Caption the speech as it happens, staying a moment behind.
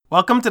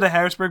Welcome to the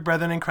Harrisburg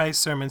Brethren in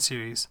Christ Sermon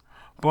Series.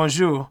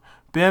 Bonjour,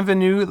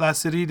 bienvenue la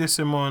série de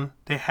sermons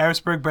des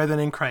Harrisburg Brethren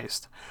in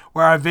Christ,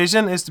 where our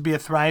vision is to be a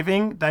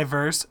thriving,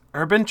 diverse,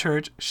 urban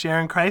church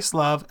sharing Christ's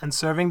love and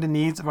serving the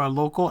needs of our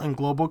local and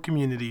global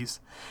communities.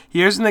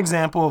 Here's an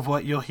example of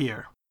what you'll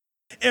hear.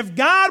 If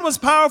God was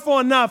powerful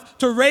enough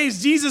to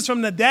raise Jesus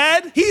from the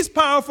dead, he's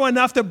powerful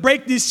enough to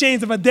break these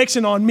chains of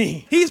addiction on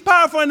me. He's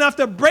powerful enough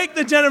to break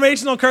the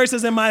generational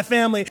curses in my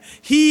family.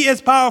 He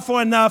is powerful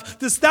enough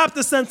to stop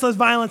the senseless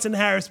violence in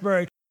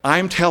Harrisburg.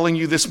 I'm telling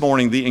you this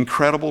morning the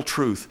incredible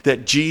truth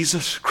that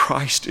Jesus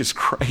Christ is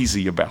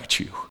crazy about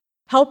you.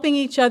 Helping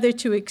each other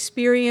to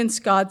experience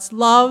God's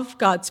love,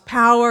 God's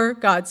power,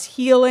 God's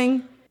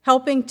healing,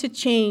 helping to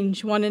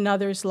change one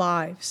another's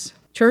lives.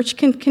 Church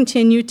can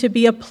continue to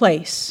be a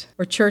place,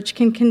 or church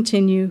can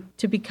continue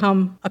to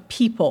become a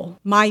people,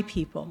 my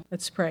people.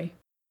 Let's pray.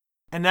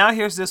 And now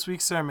here's this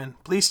week's sermon.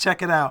 Please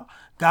check it out.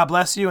 God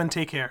bless you and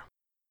take care.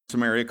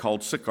 Samaria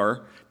called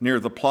Sychar, near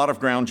the plot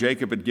of ground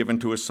Jacob had given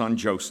to his son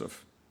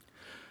Joseph.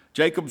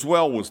 Jacob's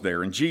well was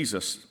there, and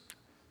Jesus,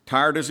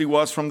 tired as he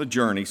was from the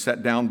journey,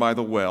 sat down by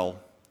the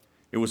well.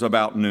 It was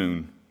about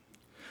noon.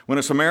 When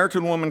a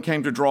Samaritan woman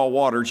came to draw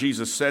water,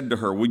 Jesus said to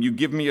her, "Will you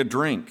give me a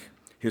drink?"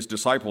 His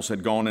disciples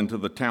had gone into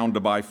the town to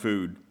buy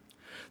food.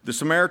 The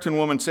Samaritan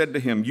woman said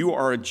to him, "You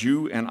are a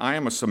Jew, and I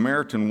am a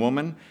Samaritan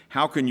woman.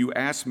 How can you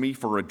ask me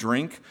for a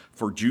drink?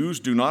 For Jews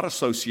do not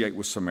associate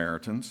with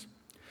Samaritans."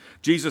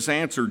 Jesus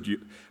answered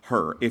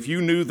her, "If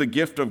you knew the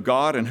gift of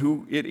God and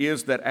who it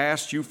is that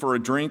asked you for a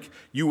drink,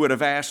 you would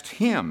have asked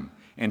him,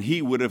 and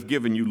he would have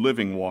given you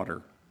living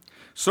water."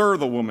 "Sir,"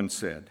 the woman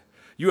said,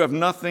 "you have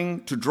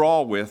nothing to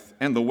draw with,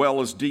 and the well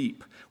is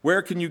deep.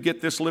 Where can you get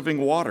this living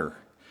water?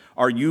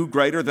 Are you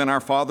greater than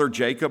our father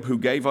Jacob, who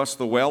gave us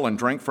the well and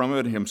drank from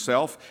it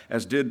himself,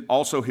 as did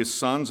also his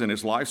sons and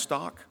his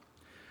livestock?"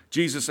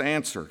 Jesus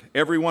answered,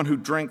 "Everyone who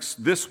drinks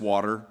this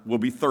water will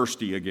be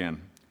thirsty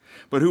again.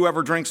 But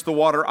whoever drinks the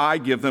water I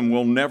give them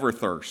will never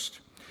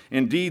thirst.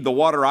 Indeed, the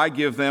water I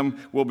give them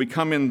will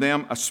become in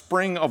them a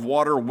spring of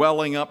water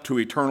welling up to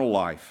eternal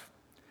life."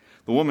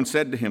 The woman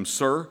said to him,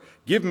 "Sir,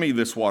 give me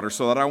this water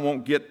so that I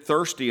won't get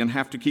thirsty and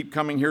have to keep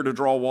coming here to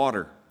draw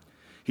water."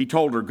 He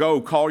told her,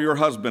 "Go, call your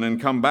husband and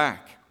come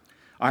back."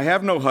 "I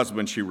have no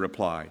husband," she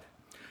replied.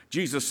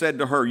 Jesus said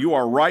to her, "You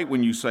are right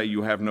when you say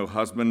you have no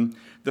husband.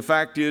 The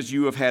fact is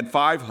you have had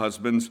 5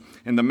 husbands,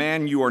 and the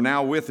man you are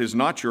now with is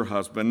not your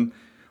husband.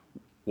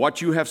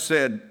 What you have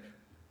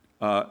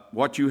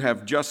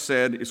just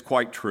said is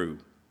quite true."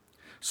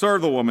 "Sir,"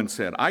 the woman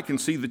said, "I can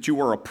see that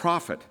you are a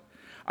prophet.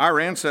 Our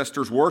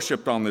ancestors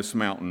worshipped on this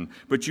mountain,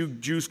 but you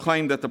Jews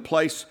claim that the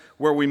place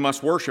where we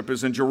must worship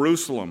is in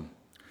Jerusalem."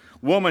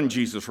 "Woman,"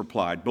 Jesus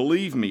replied,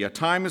 "believe me, a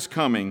time is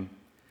coming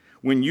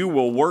when you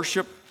will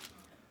worship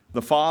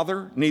the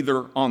Father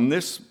neither on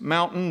this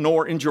mountain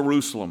nor in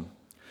Jerusalem.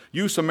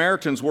 You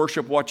Samaritans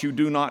worship what you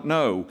do not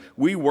know.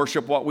 We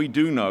worship what we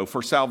do know,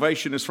 for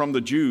salvation is from the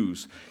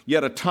Jews.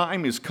 Yet a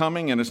time is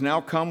coming and has now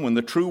come when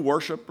the true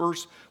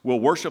worshipers will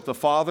worship the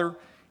Father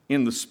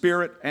in the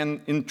Spirit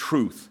and in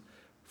truth,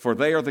 for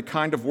they are the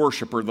kind of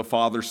worshiper the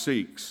Father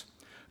seeks.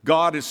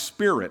 God is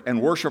spirit,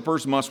 and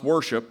worshipers must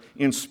worship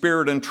in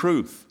spirit and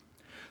truth."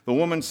 The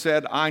woman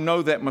said, "I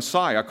know that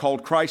Messiah,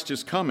 called Christ,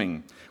 is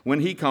coming. When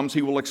he comes,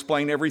 he will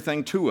explain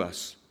everything to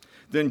us."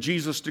 Then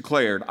Jesus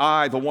declared,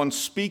 "I, the one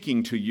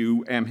speaking to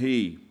you, am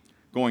he."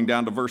 Going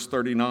down to verse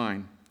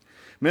 39.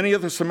 Many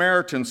of the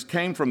Samaritans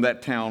came from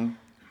that town,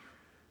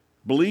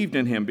 believed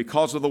in him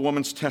because of the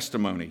woman's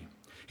testimony.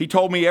 "He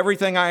told me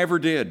everything I ever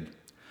did."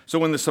 So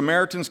when the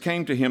Samaritans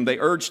came to him, they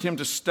urged him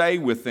to stay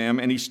with them,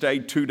 and he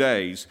stayed 2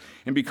 days.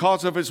 And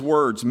because of his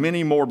words,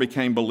 many more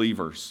became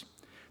believers.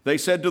 They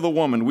said to the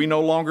woman, "We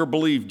no longer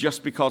believe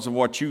just because of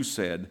what you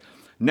said.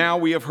 Now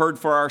we have heard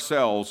for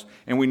ourselves,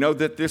 and we know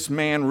that this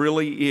man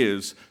really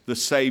is the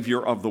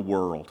Savior of the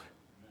world."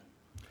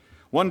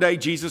 One day,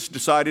 Jesus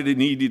decided he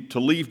needed to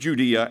leave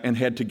Judea and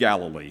head to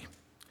Galilee.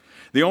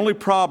 The only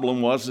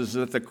problem was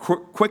that the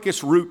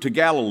quickest route to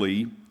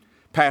Galilee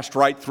passed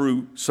right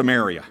through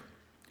Samaria.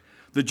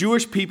 The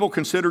Jewish people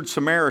considered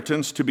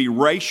Samaritans to be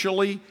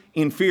racially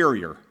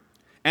inferior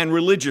and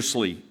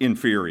religiously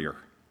inferior.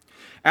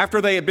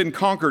 After they had been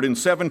conquered in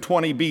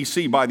 720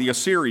 BC by the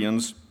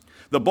Assyrians,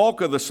 the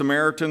bulk of the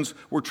Samaritans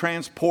were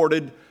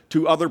transported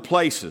to other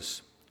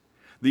places.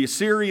 The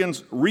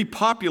Assyrians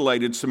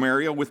repopulated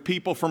Samaria with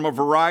people from a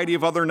variety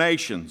of other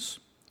nations.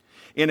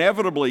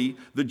 Inevitably,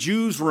 the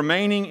Jews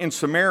remaining in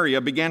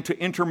Samaria began to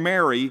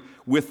intermarry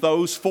with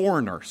those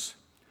foreigners.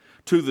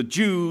 To the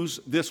Jews,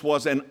 this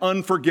was an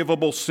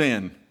unforgivable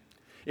sin.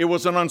 It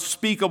was an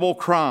unspeakable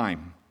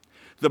crime.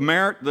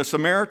 The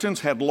Samaritans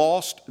had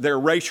lost their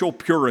racial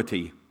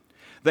purity.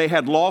 They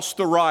had lost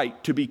the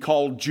right to be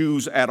called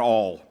Jews at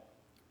all.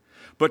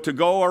 But to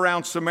go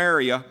around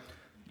Samaria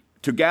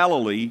to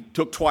Galilee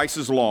took twice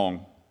as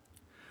long.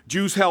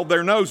 Jews held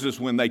their noses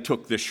when they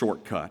took this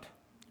shortcut.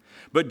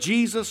 But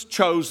Jesus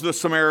chose the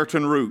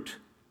Samaritan route.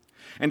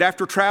 And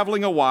after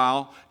traveling a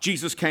while,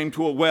 Jesus came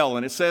to a well,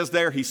 and it says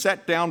there he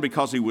sat down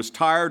because he was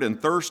tired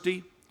and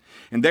thirsty.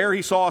 And there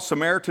he saw a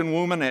Samaritan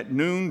woman at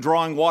noon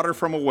drawing water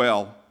from a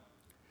well.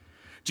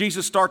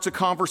 Jesus starts a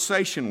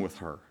conversation with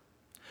her.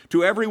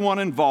 To everyone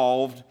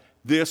involved,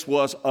 this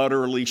was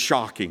utterly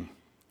shocking.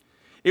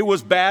 It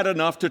was bad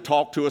enough to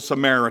talk to a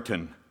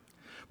Samaritan,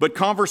 but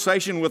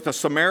conversation with a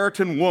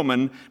Samaritan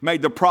woman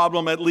made the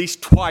problem at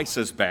least twice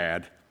as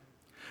bad.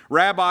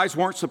 Rabbis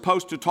weren't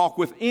supposed to talk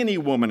with any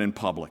woman in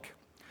public.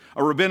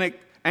 A rabbinic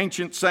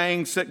ancient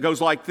saying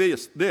goes like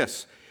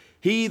this: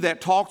 he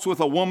that talks with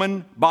a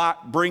woman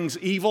brings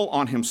evil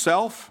on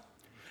himself,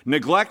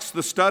 neglects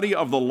the study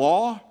of the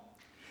law,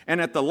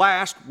 and at the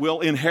last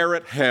will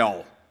inherit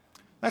hell.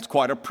 That's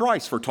quite a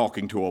price for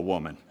talking to a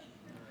woman.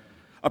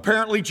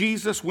 Apparently,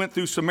 Jesus went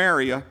through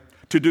Samaria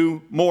to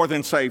do more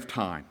than save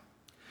time.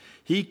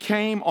 He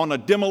came on a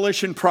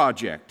demolition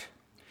project.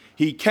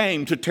 He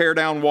came to tear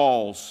down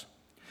walls.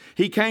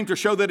 He came to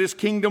show that his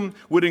kingdom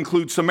would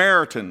include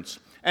Samaritans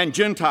and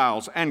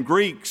Gentiles and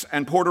Greeks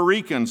and Puerto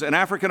Ricans and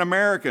African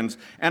Americans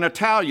and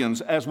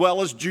Italians as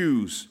well as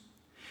Jews.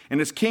 And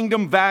his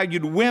kingdom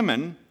valued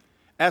women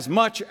as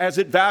much as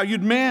it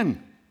valued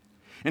men.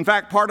 In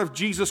fact, part of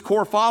Jesus'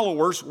 core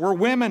followers were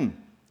women.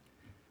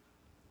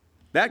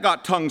 That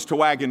got tongues to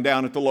wagging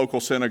down at the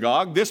local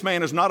synagogue. This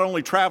man is not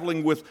only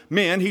traveling with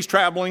men, he's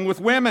traveling with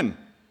women.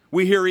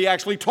 We hear he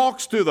actually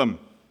talks to them.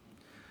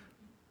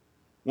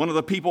 One of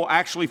the people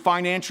actually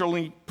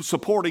financially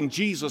supporting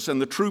Jesus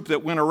and the troop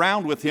that went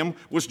around with him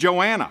was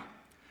Joanna,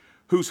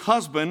 whose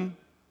husband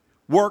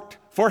worked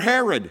for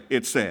Herod,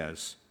 it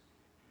says.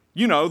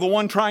 You know, the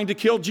one trying to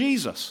kill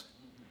Jesus.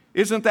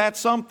 Isn't that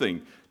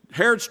something?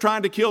 Herod's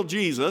trying to kill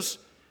Jesus.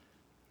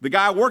 The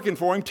guy working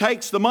for him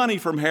takes the money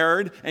from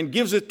Herod and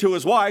gives it to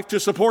his wife to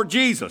support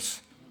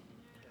Jesus.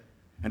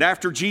 And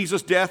after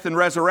Jesus' death and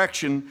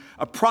resurrection,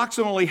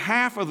 approximately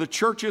half of the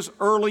church's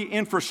early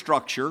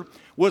infrastructure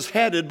was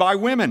headed by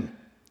women.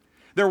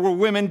 There were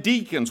women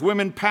deacons,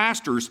 women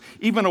pastors,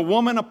 even a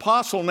woman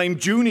apostle named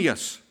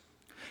Junius.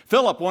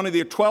 Philip, one of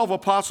the 12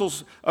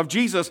 apostles of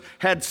Jesus,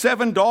 had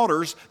 7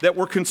 daughters that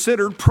were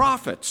considered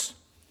prophets.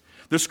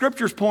 The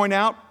scriptures point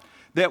out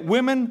that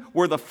women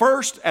were the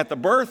first at the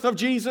birth of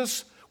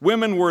Jesus.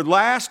 Women were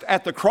last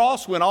at the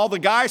cross when all the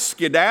guys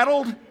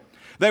skedaddled.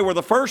 They were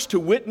the first to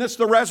witness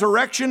the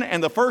resurrection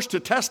and the first to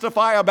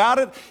testify about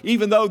it,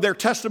 even though their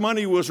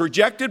testimony was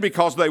rejected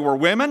because they were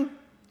women.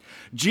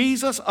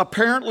 Jesus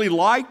apparently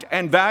liked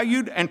and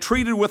valued and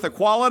treated with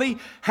equality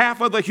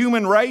half of the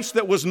human race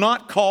that was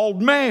not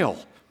called male.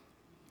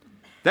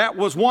 That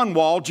was one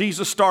wall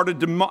Jesus started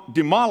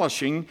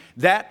demolishing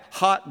that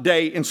hot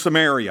day in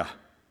Samaria.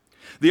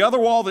 The other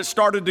wall that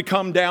started to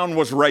come down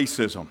was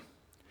racism.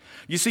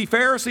 You see,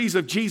 Pharisees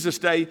of Jesus'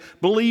 day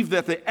believed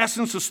that the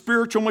essence of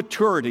spiritual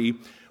maturity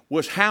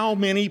was how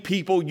many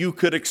people you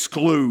could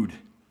exclude.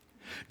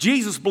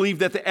 Jesus believed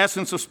that the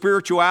essence of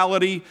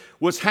spirituality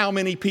was how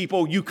many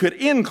people you could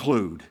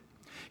include.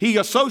 He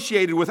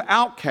associated with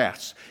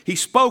outcasts. He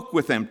spoke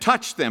with them,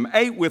 touched them,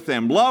 ate with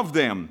them, loved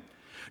them.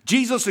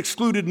 Jesus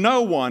excluded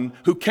no one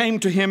who came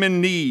to him in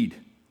need.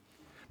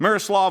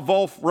 Miroslav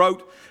Volf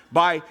wrote,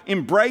 by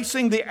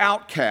embracing the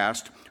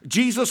outcast,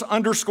 Jesus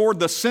underscored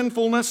the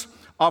sinfulness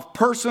of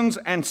persons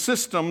and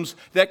systems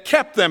that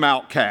kept them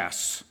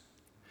outcasts.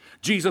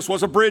 Jesus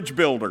was a bridge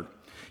builder.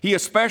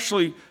 His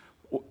specialty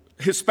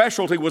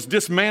was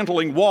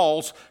dismantling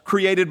walls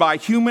created by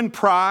human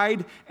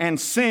pride and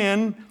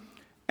sin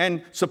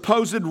and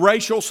supposed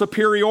racial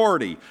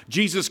superiority.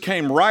 Jesus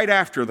came right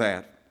after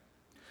that.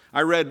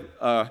 I read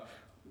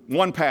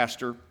one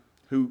pastor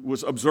who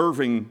was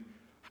observing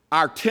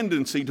our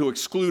tendency to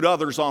exclude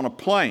others on a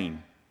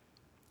plane.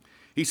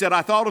 He said,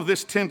 I thought of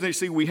this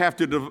tendency we have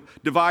to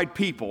divide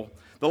people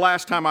the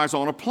last time I was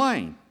on a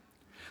plane.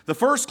 The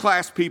first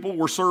class people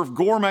were served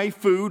gourmet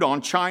food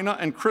on china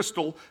and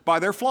crystal by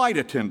their flight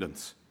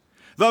attendants.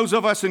 Those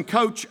of us in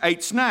coach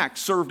ate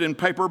snacks served in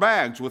paper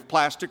bags with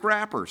plastic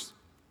wrappers.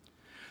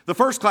 The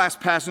first class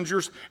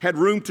passengers had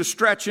room to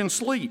stretch and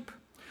sleep.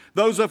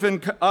 Those of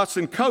us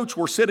in coach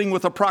were sitting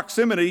with a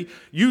proximity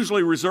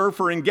usually reserved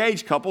for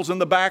engaged couples in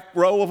the back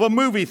row of a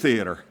movie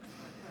theater.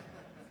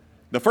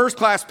 The first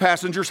class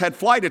passengers had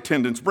flight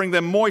attendants bring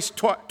them moist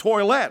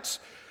towelettes.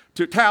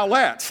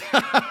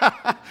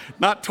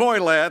 Not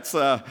toilets.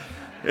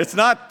 It's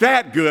not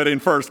that good in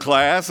first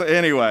class.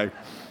 Anyway,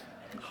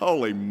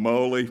 holy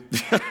moly.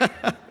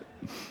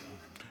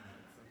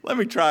 Let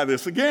me try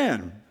this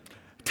again.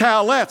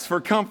 Towelettes for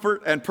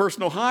comfort and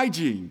personal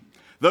hygiene.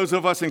 Those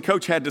of us in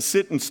coach had to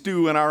sit and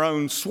stew in our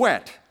own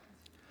sweat.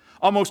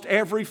 Almost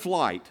every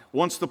flight,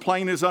 once the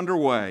plane is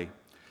underway,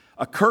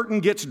 a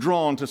curtain gets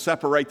drawn to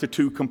separate the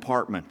two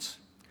compartments.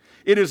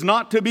 It is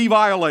not to be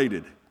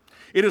violated.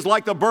 It is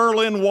like the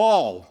Berlin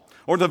Wall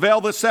or the veil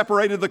that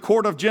separated the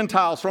court of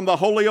Gentiles from the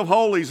Holy of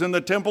Holies in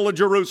the Temple of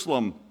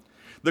Jerusalem.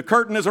 The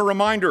curtain is a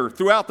reminder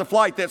throughout the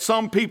flight that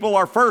some people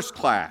are first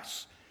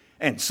class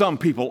and some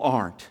people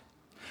aren't.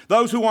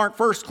 Those who aren't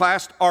first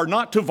class are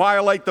not to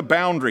violate the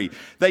boundary.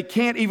 They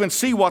can't even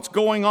see what's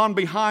going on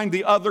behind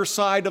the other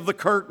side of the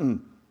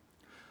curtain.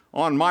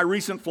 On my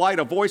recent flight,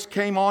 a voice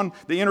came on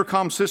the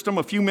intercom system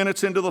a few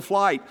minutes into the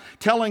flight,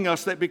 telling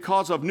us that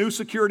because of new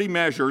security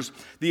measures,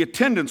 the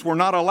attendants were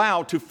not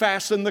allowed to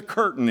fasten the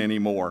curtain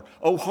anymore.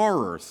 Oh,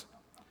 horrors.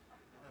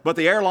 But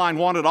the airline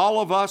wanted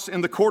all of us in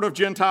the court of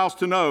Gentiles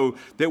to know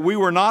that we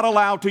were not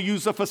allowed to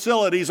use the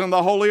facilities in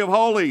the Holy of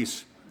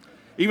Holies.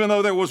 Even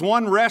though there was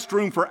one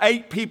restroom for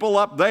 8 people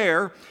up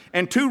there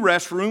and 2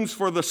 restrooms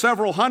for the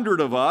several hundred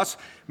of us,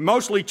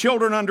 mostly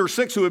children under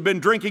 6 who had been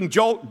drinking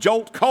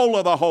Jolt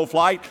Cola the whole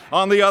flight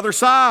on the other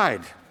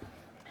side.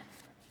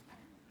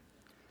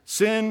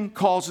 Sin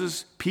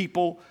causes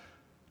people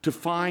to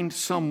find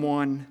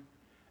someone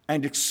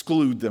and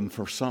exclude them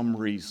for some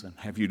reason.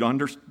 Have you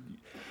understood?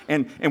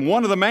 And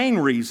one of the main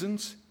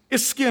reasons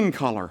is skin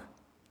color.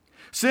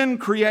 Sin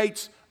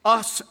creates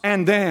us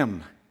and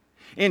them.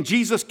 In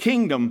Jesus'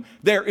 kingdom,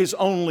 there is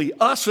only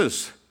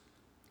us's.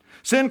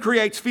 Sin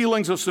creates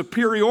feelings of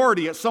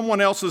superiority at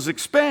someone else's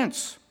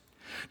expense.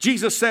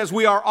 Jesus says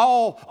we are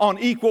all on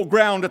equal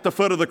ground at the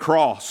foot of the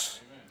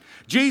cross.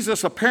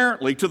 Jesus,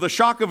 apparently, to the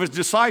shock of his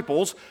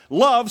disciples,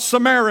 loved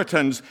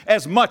Samaritans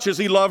as much as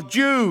he loved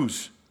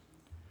Jews.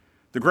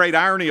 The great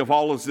irony of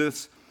all of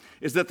this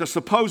is that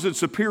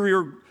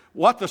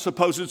what the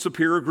supposed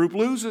superior group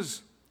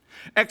loses.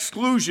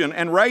 Exclusion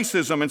and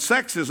racism and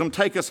sexism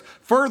take us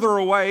further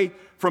away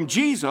from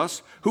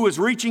Jesus, who is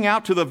reaching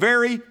out to the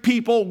very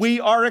people we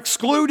are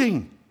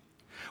excluding.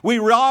 We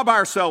rob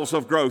ourselves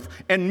of growth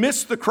and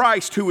miss the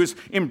Christ who is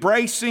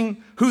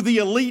embracing who the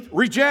elite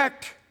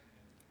reject.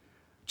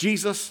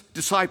 Jesus'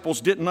 disciples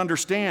didn't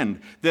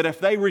understand that if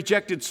they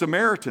rejected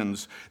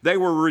Samaritans, they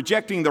were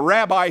rejecting the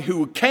rabbi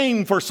who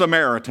came for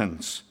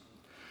Samaritans.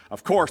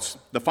 Of course,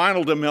 the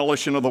final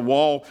demolition of the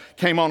wall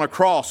came on a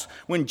cross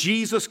when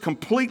Jesus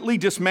completely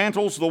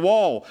dismantles the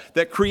wall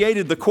that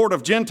created the court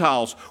of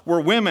Gentiles, where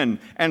women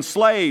and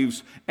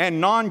slaves and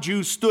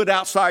non-Jews stood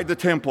outside the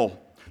temple,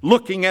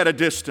 looking at a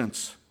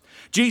distance.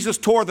 Jesus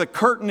tore the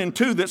curtain in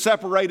 2 that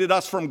separated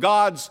us from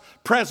God's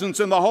presence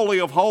in the Holy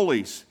of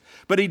Holies.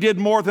 But he did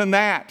more than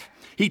that.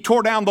 He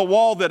tore down the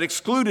wall that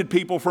excluded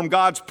people from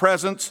God's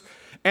presence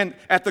and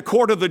at the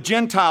court of the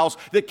Gentiles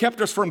that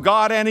kept us from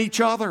God and each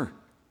other.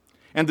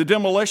 And the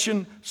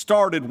demolition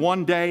started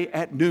one day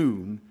at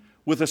noon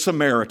with a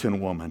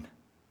Samaritan woman.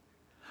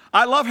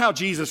 I love how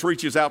Jesus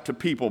reaches out to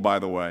people, by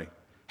the way.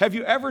 Have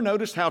you ever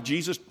noticed how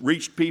Jesus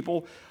reached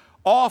people?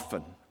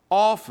 Often,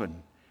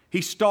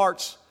 he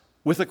starts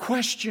with a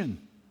question.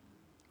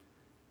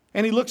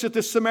 And he looks at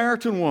this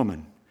Samaritan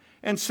woman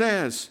and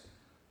says,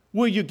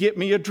 "Will you get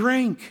me a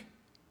drink?"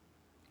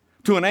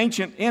 To an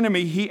ancient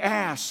enemy, he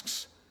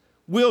asks,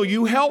 "Will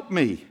you help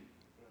me?"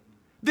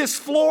 This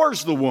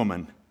floors the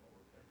woman.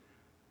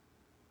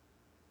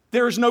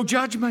 There is no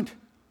judgment,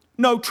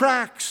 no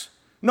tracts,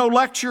 no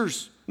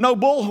lectures, no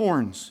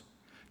bullhorns.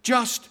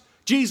 Just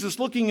Jesus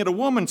looking at a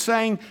woman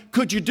saying,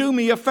 "Could you do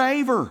me a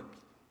favor?"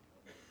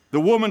 The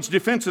woman's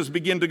defenses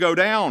begin to go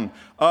down.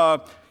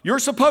 You're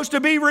supposed to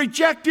be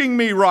rejecting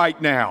me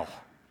right now.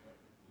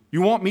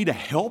 You want me to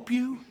help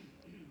you?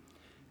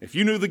 If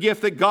you knew the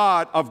gift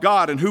of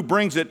God and who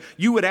brings it,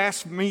 you would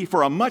ask me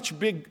for a much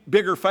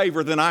bigger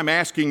favor than I'm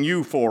asking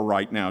you for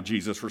right now,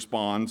 Jesus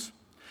responds.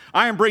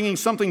 I am bringing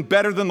something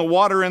better than the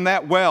water in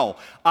that well.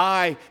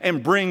 I am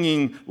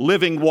bringing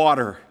living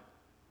water.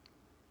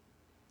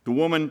 The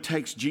woman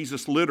takes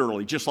Jesus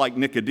literally, just like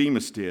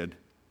Nicodemus did.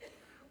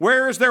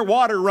 "Where is there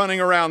water running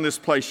around this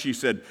place?" she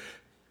said.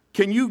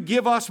 "Can you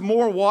give us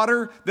more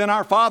water than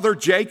our father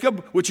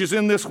Jacob, which is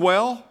in this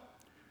well?"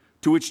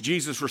 To which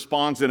Jesus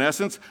responds, in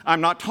essence,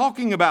 "I'm not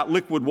talking about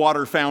liquid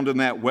water found in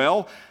that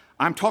well.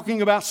 I'm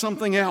talking about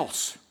something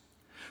else.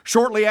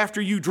 Shortly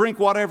after you drink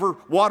whatever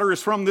water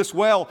is from this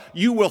well,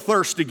 you will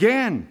thirst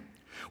again.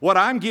 What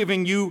I'm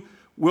giving you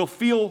will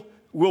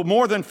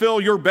more than fill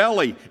your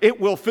belly.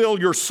 It will fill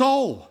your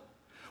soul.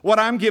 What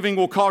I'm giving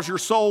will cause your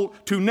soul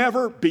to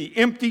never be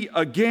empty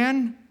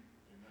again.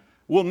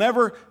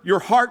 Your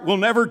heart will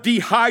never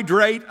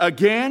dehydrate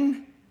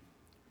again."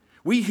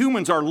 We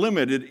humans are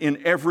limited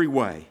in every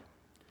way.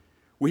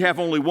 We have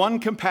only one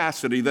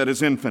capacity that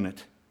is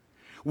infinite.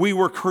 We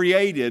were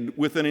created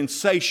with an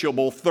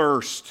insatiable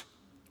thirst.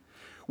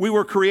 We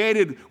were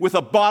created with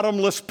a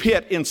bottomless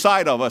pit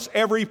inside of us.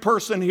 Every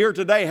person here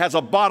today has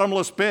a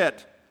bottomless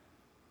pit.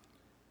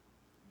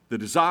 The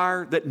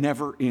desire that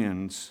never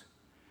ends,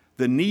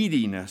 the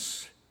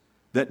neediness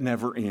that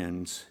never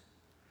ends.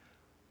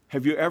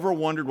 Have you ever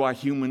wondered why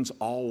humans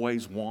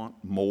always want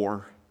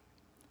more?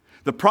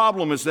 The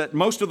problem is that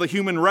most of the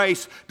human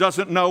race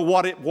doesn't know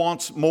what it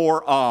wants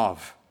more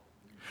of.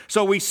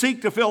 So we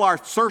seek to fill our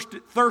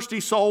thirsty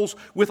souls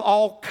with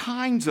all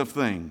kinds of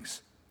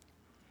things,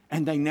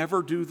 and they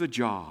never do the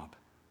job.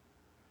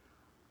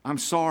 I'm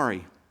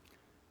sorry,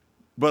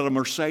 but a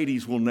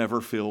Mercedes will never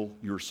fill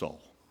your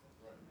soul.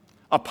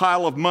 A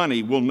pile of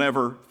money will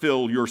never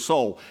fill your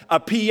soul. A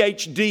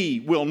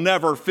PhD will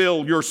never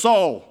fill your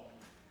soul.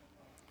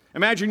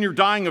 Imagine you're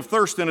dying of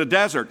thirst in a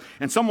desert,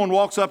 and someone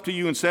walks up to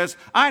you and says,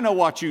 "I know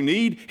what you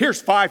need.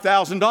 Here's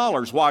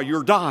 $5,000 while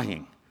you're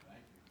dying."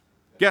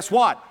 Guess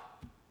what?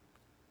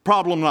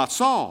 Problem not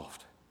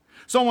solved.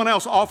 Someone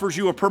else offers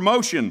you a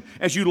promotion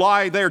as you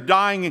lie there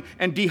dying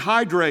and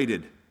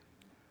dehydrated.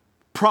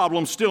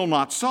 Problem still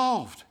not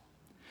solved.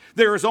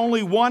 There is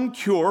only one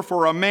cure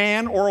for a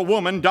man or a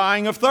woman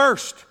dying of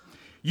thirst.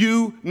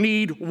 You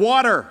need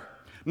water,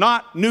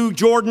 not new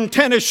Jordan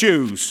tennis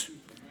shoes,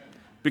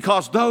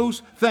 because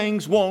those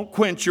things won't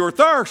quench your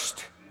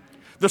thirst.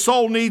 The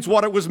soul needs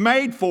what it was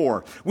made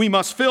for. We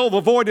must fill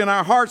the void in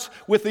our hearts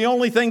with the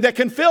only thing that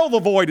can fill the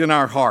void in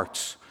our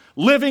hearts: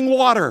 living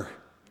water,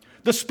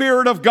 the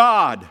Spirit of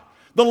God,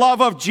 the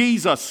love of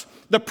Jesus,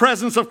 the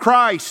presence of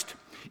Christ.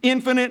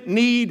 Infinite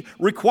need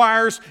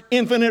requires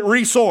infinite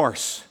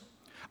resource.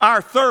 Our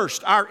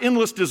thirst, our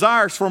endless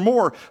desires for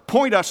more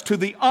point us to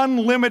the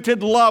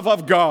unlimited love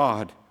of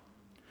God.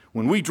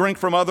 When we drink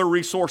from other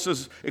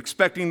resources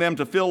expecting them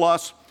to fill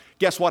us,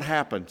 guess what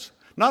happens?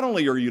 Not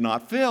only are you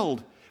not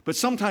filled, but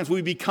sometimes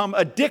we become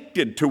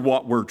addicted to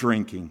what we're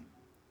drinking.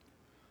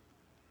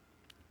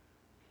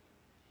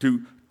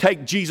 To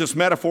take Jesus'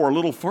 metaphor a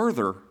little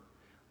further,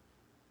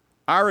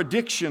 our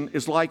addiction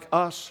is like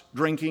us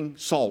drinking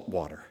salt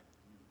water.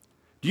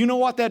 Do you know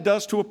what that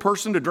does to a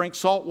person to drink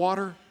salt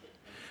water?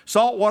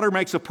 Salt water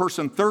makes a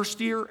person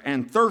thirstier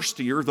and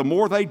thirstier the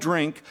more they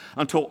drink,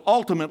 until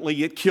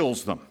ultimately it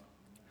kills them.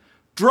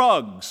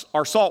 Drugs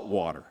are salt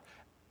water.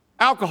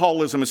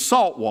 Alcoholism is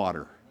salt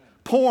water.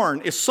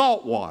 Porn is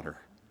salt water.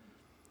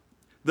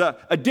 The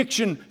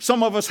addiction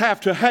some of us have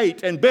to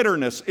hate and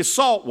bitterness is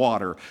salt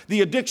water.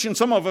 The addiction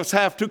some of us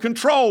have to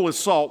control is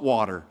salt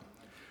water.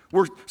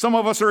 Some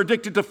of us are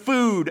addicted to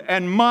food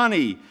and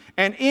money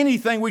and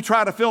anything we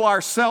try to fill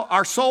our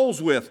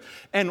souls with.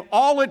 And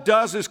all it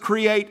does is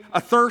create a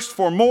thirst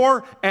for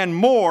more and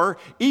more,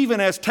 even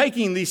as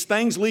taking these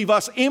things leave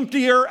us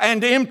emptier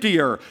and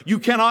emptier. You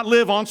cannot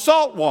live on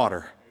salt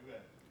water.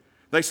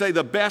 They say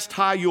the best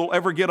high you'll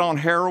ever get on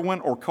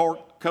heroin or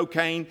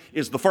cocaine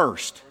is the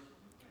first.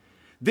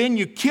 Then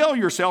you kill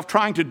yourself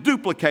trying to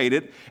duplicate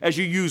it as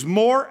you use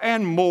more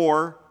and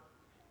more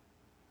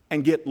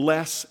and get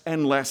less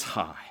and less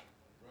high.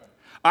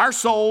 Our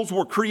souls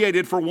were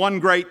created for one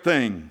great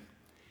thing: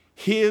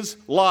 His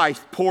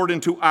life poured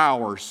into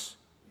ours.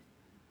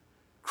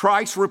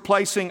 Christ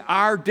replacing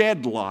our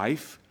dead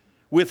life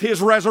with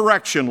His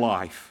resurrection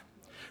life.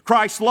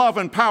 Christ's love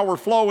and power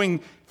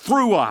flowing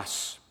through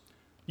us.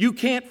 You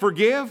can't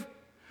forgive?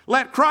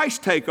 Let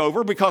Christ take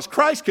over, because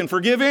Christ can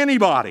forgive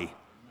anybody.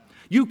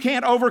 You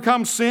can't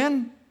overcome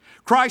sin?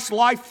 Christ's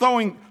life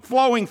flowing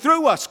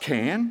through us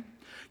can.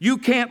 You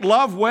can't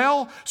love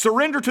well?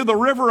 Surrender to the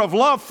river of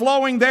love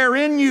flowing there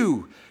in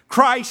you.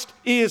 Christ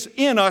is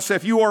in us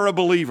if you are a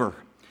believer.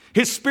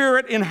 His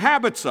Spirit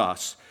inhabits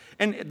us,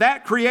 and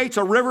that creates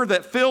a river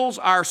that fills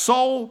our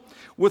soul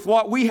with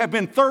what we have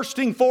been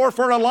thirsting for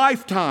a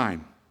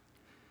lifetime.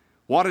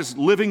 What is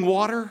living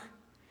water?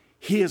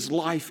 His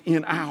life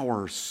in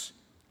ours.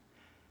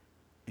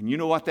 And you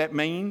know what that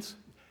means?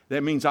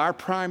 That means our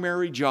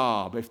primary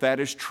job, if that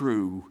is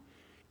true,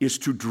 is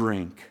to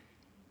drink.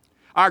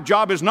 Our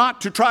job is not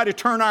to try to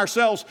turn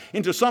ourselves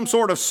into some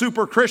sort of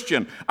super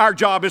Christian. Our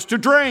job is to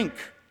drink.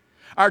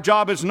 Our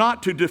job is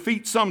not to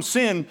defeat some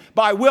sin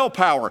by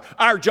willpower.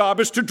 Our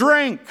job is to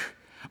drink.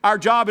 Our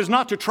job is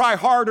not to try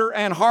harder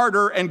and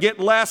harder and get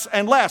less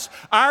and less.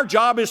 Our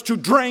job is to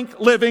drink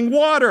living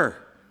water.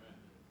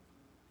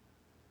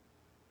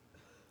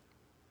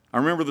 I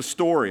remember the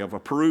story of a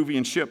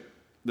Peruvian ship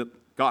that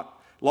got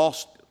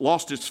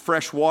lost its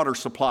fresh water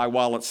supply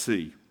while at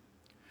sea.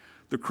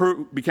 The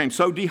crew became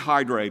so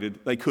dehydrated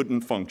they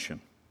couldn't function.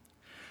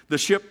 The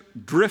ship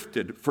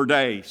drifted for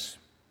days.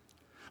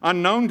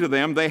 Unknown to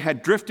them, they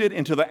had drifted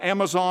into the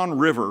Amazon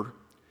River,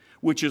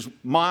 which is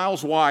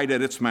miles wide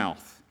at its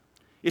mouth.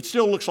 It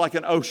still looks like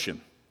an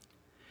ocean.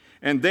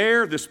 And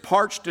there, this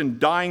parched and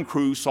dying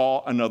crew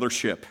saw another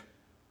ship.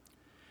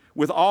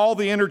 With all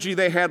the energy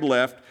they had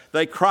left,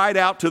 they cried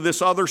out to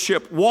this other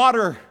ship,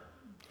 "Water!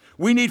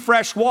 We need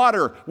fresh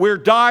water. We're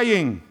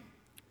dying."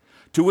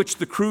 To which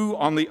the crew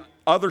on the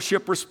other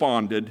ship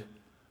responded,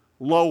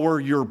 "Lower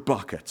your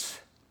buckets.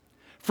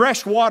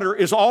 Fresh water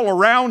is all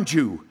around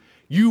you.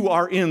 You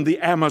are in the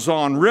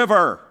Amazon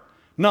River,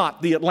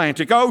 not the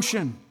Atlantic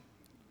Ocean."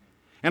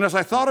 And as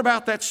I thought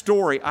about that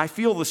story, I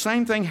feel the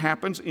same thing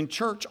happens in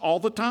church all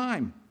the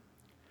time.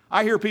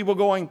 I hear people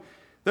going,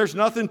 "There's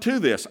nothing to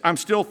this. I'm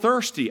still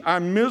thirsty.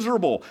 I'm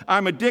miserable.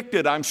 I'm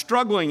addicted. I'm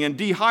struggling and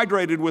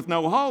dehydrated with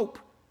no hope."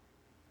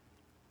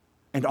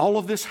 And all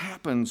of this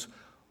happens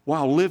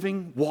while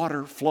living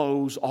water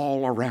flows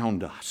all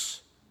around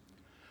us.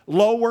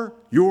 Lower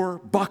your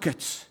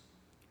buckets.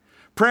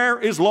 Prayer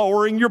is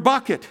lowering your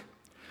bucket.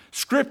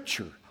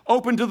 Scripture,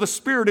 open to the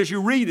Spirit as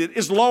you read it,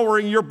 is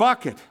lowering your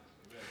bucket.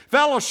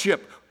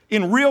 Fellowship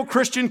in real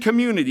Christian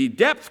community,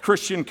 depth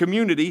Christian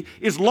community,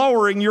 is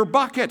lowering your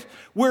bucket.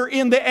 We're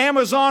in the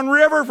Amazon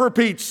River, for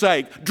Pete's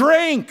sake.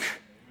 Drink.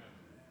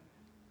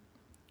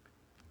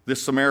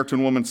 This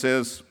Samaritan woman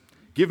says,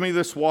 "Give me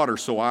this water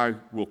so I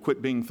will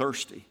quit being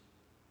thirsty."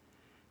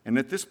 And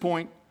at this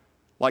point,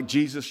 like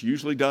Jesus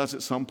usually does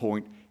at some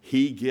point,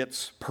 He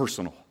gets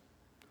personal.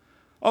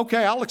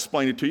 Okay, I'll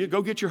explain it to you.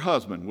 Go get your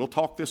husband. We'll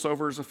talk this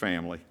over as a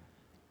family.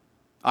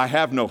 I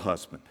have no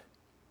husband.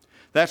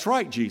 That's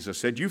right, Jesus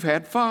said, you've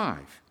had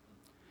 5.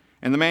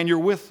 And the man you're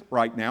with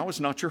right now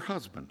is not your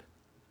husband.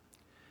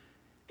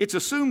 It's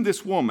assumed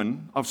this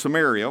woman of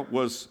Samaria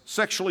was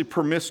sexually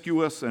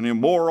promiscuous and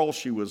immoral.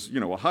 She was,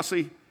 a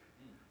hussy.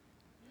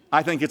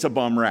 I think it's a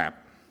bum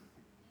rap.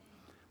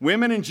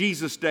 Women in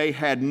Jesus' day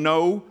had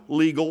no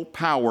legal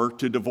power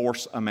to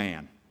divorce a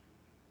man.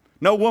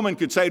 No woman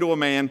could say to a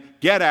man,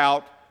 get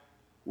out,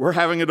 we're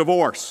having a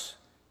divorce.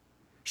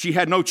 She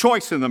had no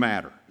choice in the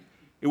matter.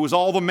 It was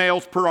all the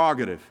male's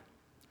prerogative.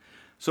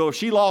 So if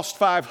she lost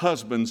 5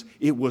 husbands,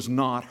 it was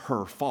not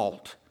her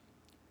fault.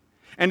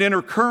 And in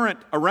her current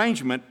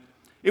arrangement,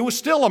 it was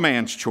still a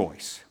man's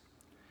choice.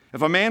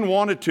 If a man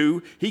wanted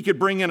to, he could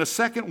bring in a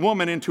second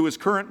woman into his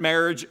current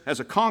marriage as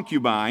a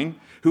concubine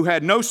who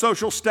had no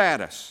social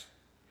status.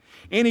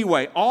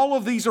 Anyway, all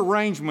of these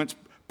arrangements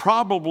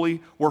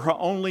probably were her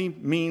only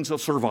means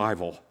of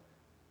survival.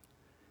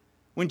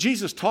 When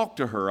Jesus talked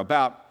to her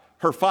about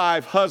her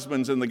 5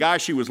 husbands and the guy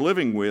she was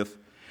living with,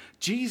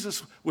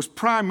 Jesus was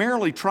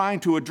primarily trying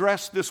to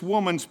address this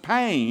woman's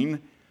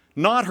pain,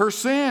 not her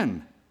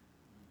sin.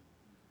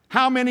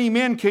 How many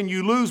men can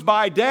you lose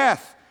by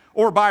death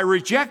or by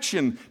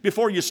rejection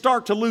before you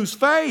start to lose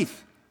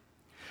faith?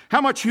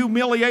 How much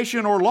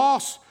humiliation or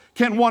loss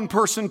can one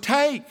person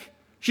take?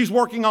 She's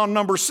working on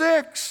number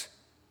 6.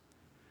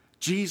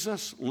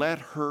 Jesus let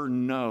her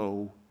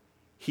know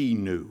he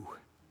knew.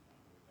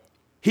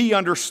 He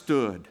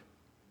understood.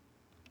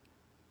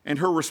 And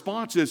her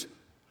response is,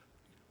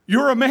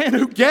 you're a man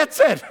who gets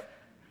it.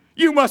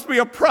 You must be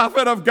a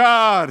prophet of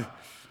God.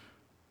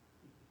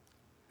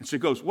 And she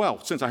goes,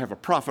 well, since I have a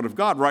prophet of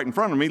God right in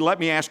front of me, let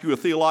me ask you a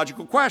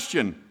theological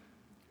question.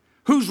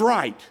 Who's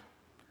right,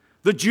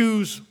 the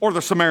Jews or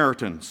the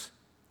Samaritans?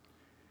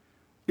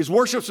 Is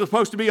worship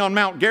supposed to be on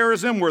Mount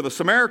Gerizim where the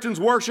Samaritans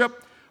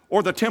worship,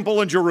 or the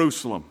temple in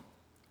Jerusalem?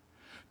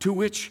 To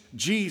which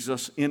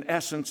Jesus, in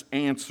essence,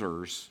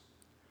 answers,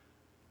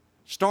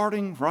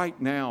 starting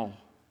right now,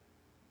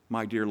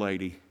 my dear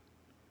lady,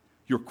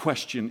 your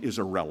question is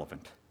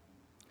irrelevant.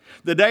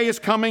 The day is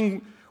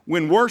coming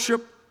when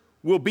worship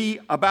will be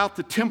about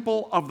the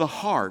temple of the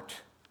heart,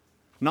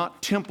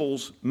 not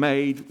temples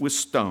made with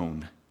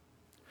stone.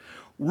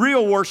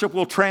 Real worship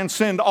will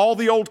transcend all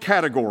the old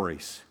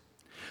categories.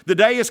 The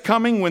day is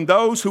coming when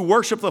those who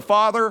worship the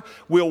Father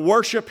will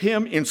worship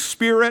Him in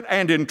spirit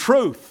and in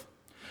truth.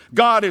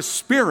 God is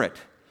spirit,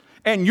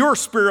 and your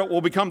spirit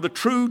will become the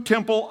true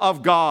temple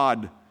of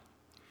God.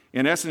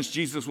 In essence,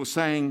 Jesus was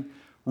saying,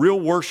 real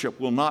worship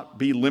will not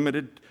be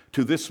limited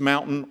to this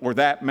mountain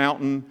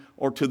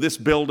or to this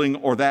building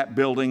or that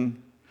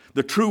building.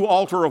 The true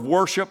altar of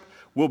worship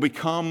will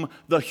become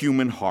the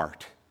human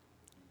heart.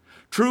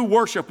 True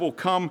worship will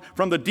come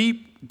from the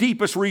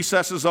deepest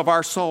recesses of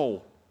our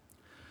soul.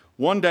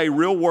 One day,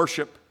 real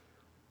worship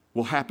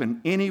will happen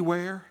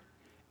anywhere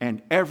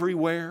and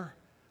everywhere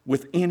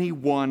with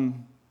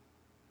anyone,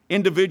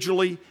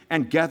 individually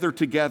and gathered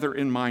together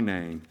in my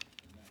name.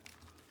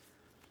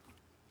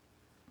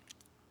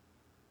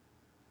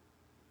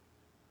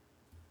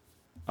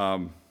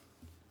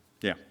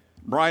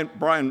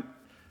 Brian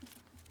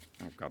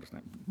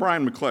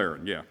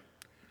McLaren, yeah.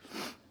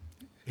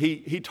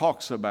 He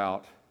talks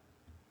about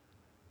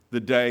the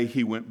day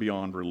he went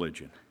beyond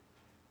religion.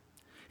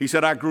 He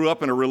said, I grew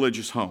up in a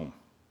religious home,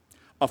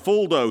 a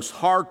full dose,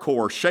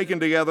 hardcore, shaken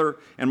together,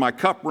 and my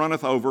cup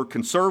runneth over,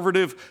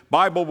 conservative,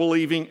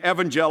 Bible-believing,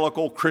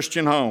 evangelical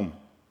Christian home.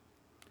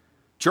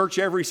 Church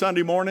every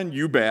Sunday morning,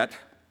 you bet.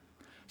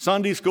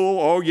 Sunday school,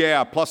 oh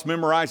yeah, plus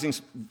memorizing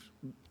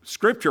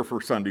Scripture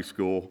for Sunday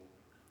school.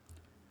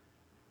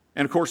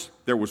 And of course,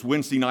 there was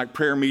Wednesday night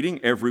prayer meeting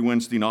every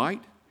Wednesday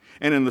night.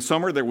 And in the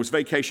summer, there was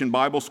vacation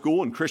Bible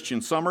school and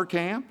Christian summer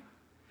camp.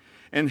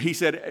 And he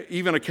said,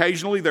 even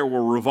occasionally, there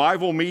were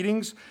revival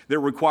meetings that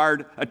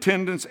required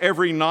attendance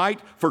every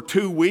night for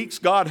 2 weeks.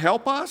 God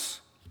help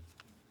us.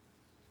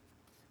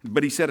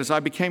 But he said, as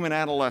I became an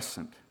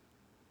adolescent,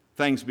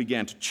 things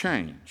began to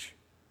change.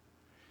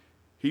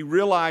 He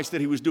realized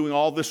that he was doing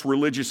all this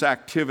religious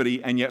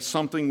activity, and yet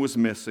something was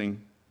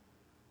missing.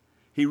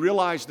 He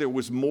realized there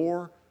was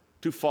more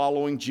to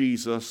following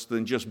Jesus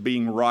than just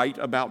being right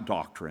about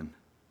doctrine.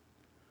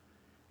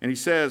 And he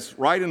says,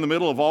 right in the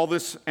middle of all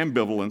this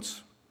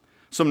ambivalence,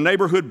 some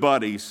neighborhood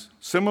buddies,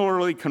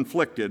 similarly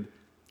conflicted,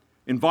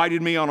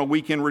 invited me on a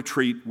weekend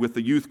retreat with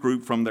the youth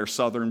group from their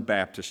Southern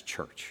Baptist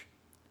church.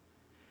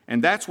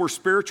 And that's where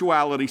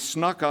spirituality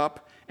snuck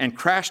up and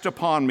crashed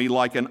upon me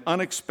like an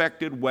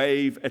unexpected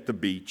wave at the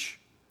beach.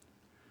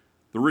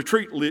 The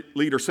retreat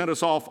leader sent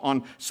us off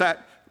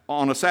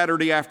on a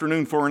Saturday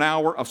afternoon for an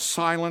hour of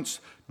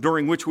silence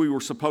during which we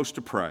were supposed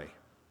to pray.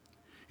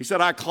 He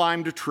said, I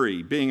climbed a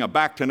tree, being a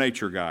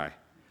back-to-nature guy,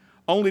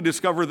 only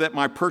discovered that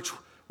my perch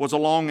was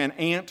along an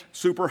ant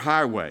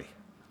superhighway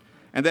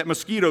and that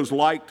mosquitoes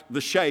liked the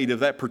shade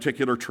of that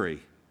particular tree.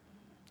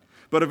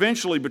 But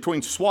eventually,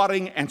 between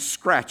swatting and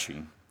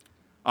scratching,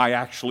 I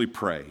actually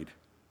prayed.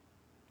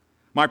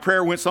 My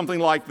prayer went something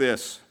like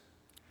this: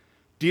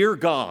 "Dear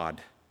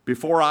God,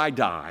 before I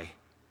die,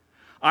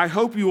 I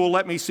hope you will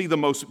let me see the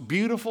most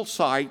beautiful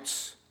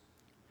sights,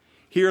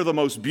 hear the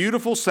most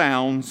beautiful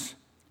sounds,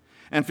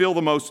 and feel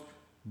the most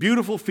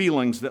beautiful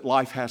feelings that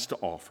life has to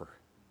offer."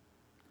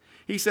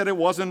 He said it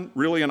wasn't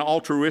really an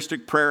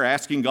altruistic prayer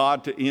asking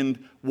God to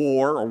end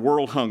war or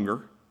world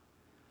hunger.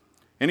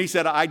 And he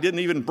said, "I didn't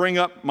even bring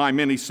up my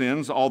many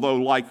sins, although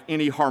like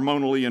any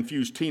hormonally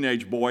infused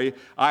teenage boy,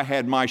 I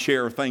had my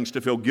share of things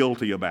to feel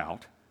guilty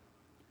about."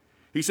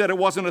 He said it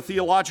wasn't a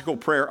theological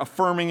prayer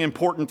affirming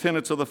important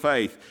tenets of the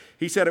faith.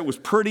 He said it was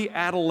pretty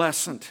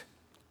adolescent.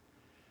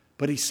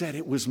 But he said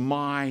it was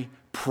my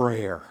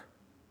prayer.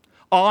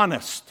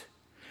 Honest,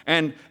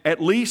 and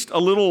at least a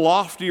little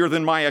loftier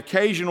than my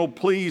occasional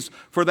pleas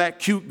for that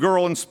cute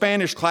girl in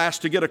Spanish class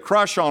to get a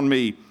crush on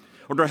me,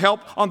 or to help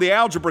on the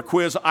algebra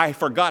quiz I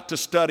forgot to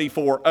study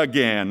for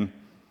again.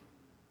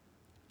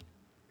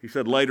 He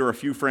said later, a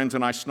few friends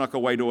and I snuck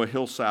away to a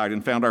hillside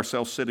and found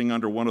ourselves sitting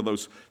under one of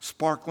those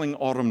sparkling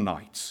autumn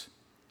nights.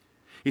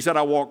 He said,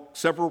 I walked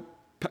several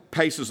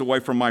paces away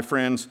from my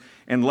friends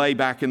and lay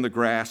back in the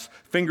grass,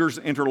 fingers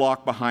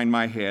interlocked behind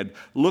my head,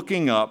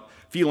 looking up,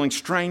 feeling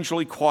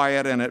strangely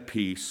quiet and at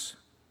peace.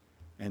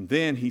 And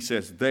then, he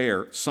says,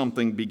 there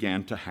something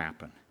began to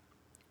happen.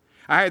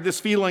 I had this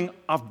feeling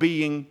of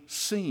being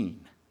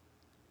seen,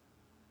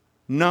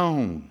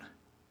 known,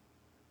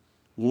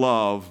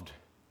 loved,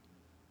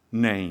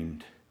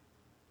 named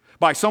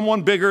by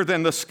someone bigger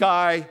than the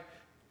sky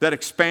that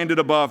expanded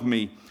above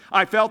me.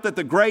 I felt that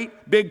the great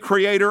big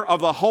creator of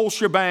the whole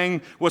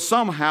shebang was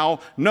somehow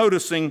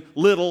noticing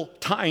little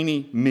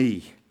tiny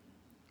me.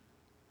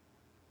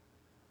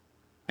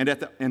 And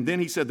then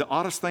he said the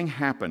oddest thing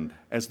happened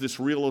as this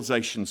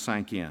realization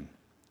sank in.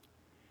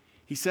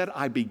 He said,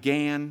 I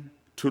began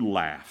to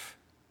laugh.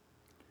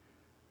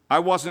 I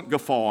wasn't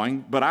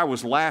guffawing, but I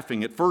was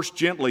laughing, at first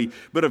gently,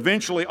 but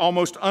eventually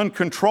almost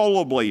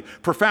uncontrollably.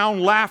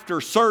 Profound laughter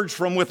surged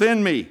from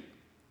within me.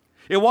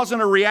 It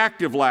wasn't a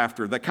reactive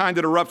laughter, the kind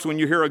that erupts when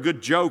you hear a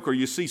good joke or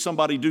you see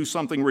somebody do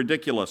something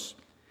ridiculous.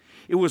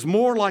 It was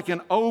more like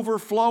an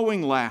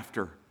overflowing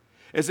laughter,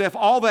 as if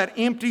all that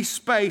empty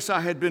space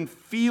I had been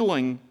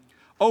feeling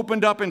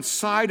opened up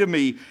inside of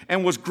me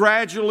and was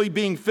gradually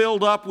being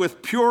filled up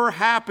with pure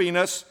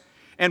happiness.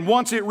 And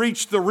once it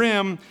reached the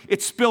rim,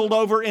 it spilled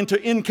over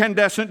into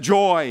incandescent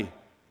joy.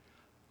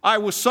 I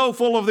was so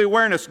full of the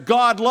awareness,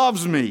 God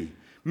loves me.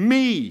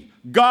 Me,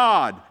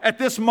 God, at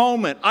this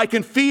moment, I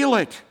can feel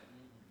it.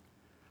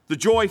 The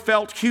joy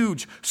felt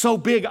huge, so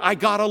big I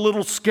got a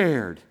little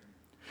scared.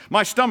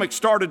 My stomach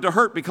started to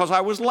hurt because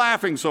I was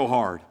laughing so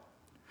hard.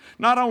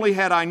 Not only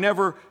had I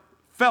never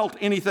felt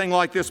anything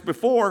like this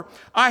before,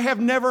 I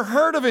have never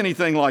heard of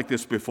anything like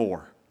this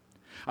before.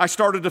 I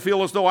started to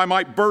feel as though I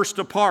might burst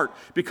apart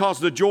because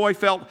the joy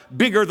felt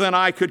bigger than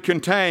I could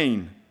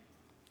contain.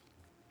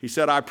 He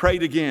said, I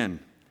prayed again.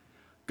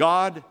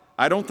 God,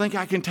 I don't think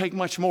I can take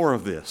much more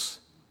of this.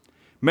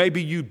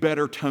 Maybe you'd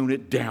better tone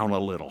it down a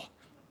little.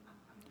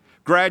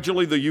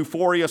 Gradually, the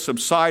euphoria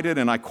subsided,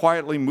 and I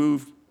quietly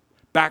moved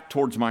back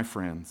towards my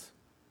friends.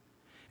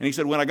 And he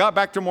said, when I got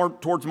back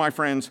towards my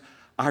friends,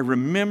 I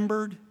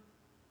remembered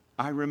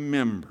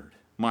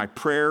my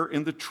prayer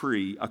in the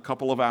tree a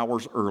couple of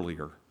hours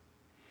earlier.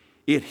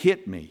 It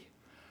hit me.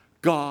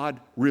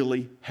 God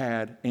really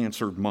had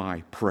answered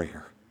my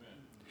prayer.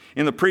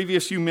 In the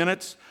previous few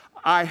minutes,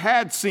 I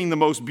had seen the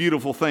most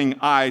beautiful thing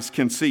eyes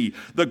can see,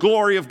 the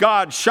glory of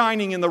God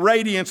shining in the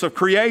radiance of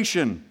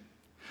creation.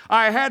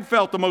 I had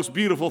felt the most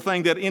beautiful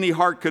thing that any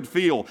heart could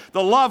feel,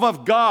 the love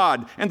of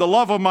God and the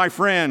love of my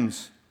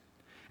friends.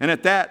 And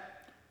at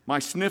that, my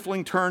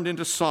sniffling turned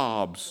into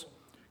sobs,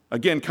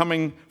 again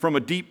coming from a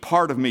deep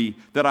part of me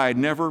that I had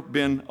never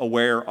been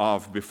aware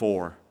of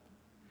before.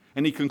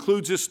 And he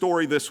concludes his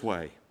story this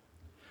way.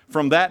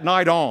 From that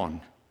night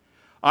on,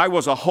 I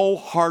was a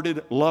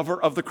wholehearted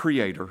lover of the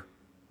Creator,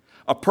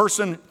 a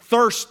person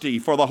thirsty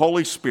for the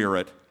Holy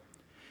Spirit,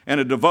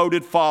 and a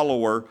devoted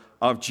follower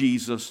of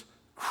Jesus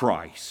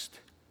Christ.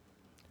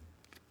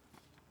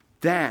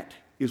 That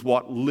is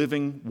what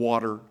living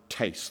water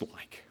tastes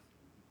like.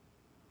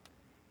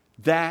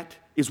 That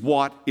is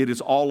what it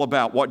is all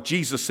about, what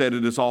Jesus said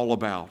it is all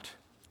about.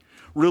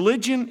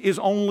 Religion is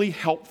only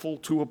helpful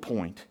to a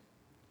point.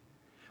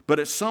 But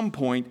at some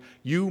point,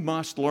 you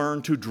must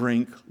learn to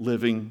drink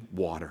living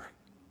water.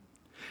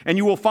 And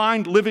you will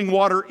find living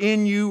water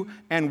in you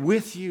and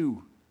with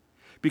you.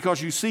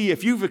 Because you see,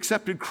 if you've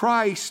accepted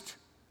Christ,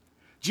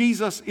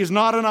 Jesus is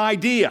not an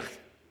idea.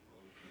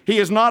 He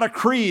is not a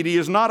creed. He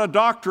is not a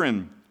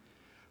doctrine.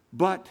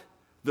 But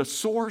the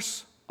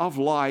source of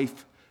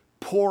life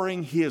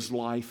pouring His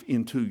life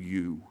into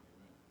you.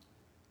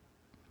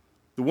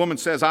 The woman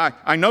says,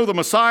 I know the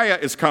Messiah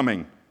is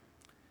coming.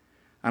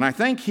 And I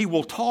think He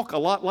will talk a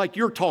lot like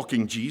you're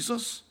talking,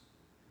 Jesus.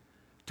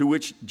 To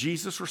which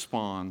Jesus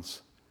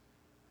responds,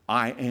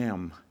 I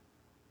am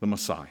the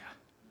Messiah.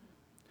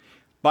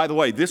 By the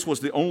way, this was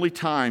the only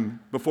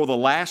time before the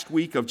last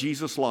week of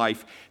Jesus'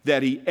 life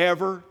that He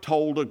ever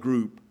told a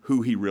group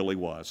who He really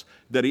was,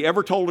 that He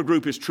ever told a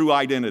group His true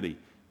identity.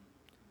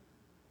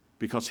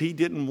 because he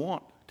didn't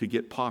want to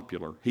get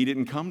popular. He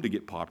didn't come to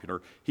get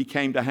popular. He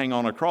came to hang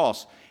on a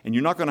cross. And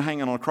you're not going to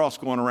hang on a cross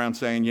going around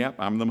saying, yep,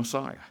 I'm the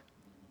Messiah.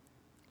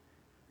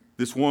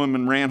 This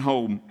woman ran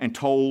home and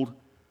told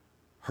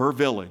her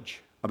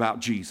village about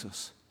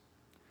Jesus.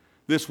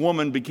 This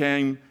woman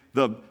became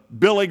the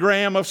Billy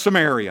Graham of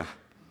Samaria.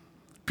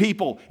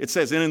 People, it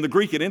says, and in the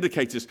Greek it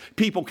indicates this,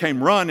 people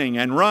came running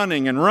and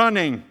running and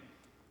running.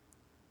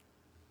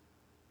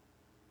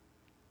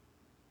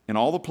 In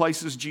all the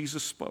places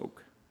Jesus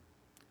spoke,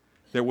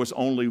 there was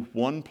only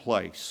one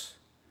place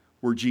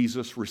where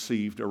Jesus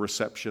received a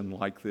reception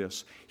like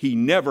this. He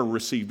never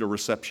received a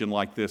reception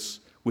like this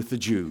with the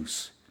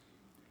Jews.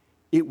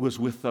 It was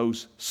with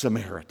those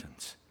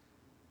Samaritans.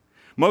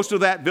 Most of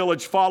that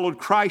village followed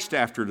Christ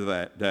after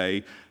that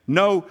day.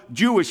 No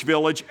Jewish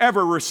village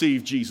ever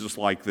received Jesus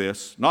like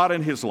this, not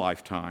in his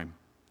lifetime.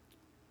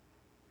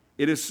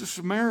 It is the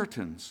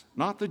Samaritans,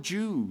 not the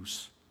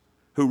Jews,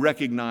 who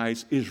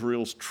recognize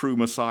Israel's true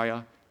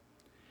Messiah.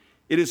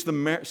 It is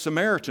the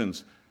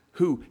Samaritans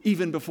who,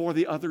 even before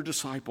the other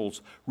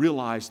disciples,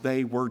 realized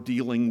they were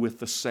dealing with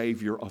the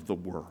Savior of the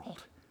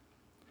world.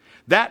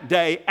 That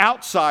day,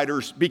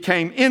 outsiders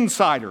became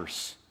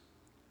insiders,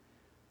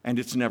 and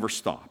it's never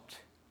stopped.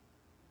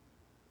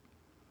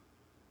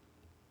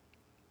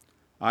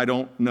 I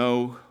don't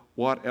know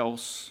what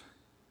else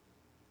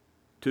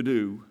to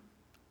do,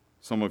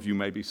 some of you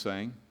may be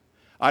saying.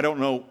 I don't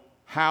know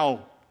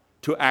how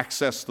to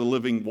access the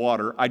living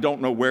water. I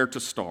don't know where to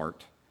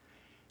start.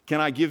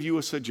 Can I give you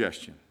a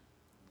suggestion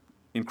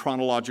in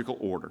chronological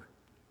order?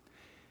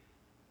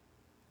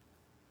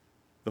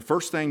 The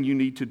first thing you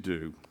need to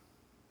do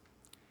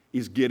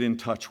is get in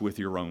touch with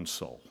your own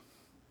soul.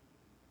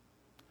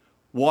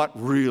 What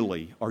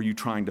really are you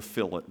trying to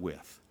fill it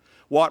with?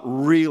 What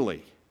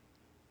really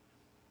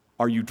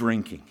are you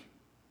drinking?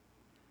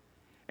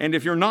 And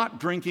if you're not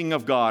drinking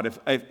of God,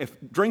 if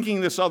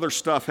drinking this other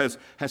stuff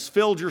has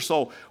filled your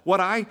soul, what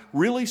I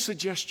really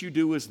suggest you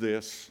do is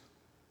this: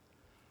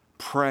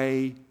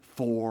 pray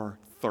for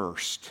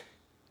thirst.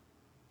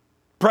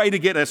 Pray to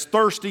get as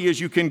thirsty as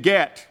you can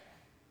get.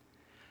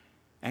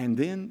 And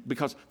then,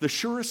 because the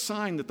surest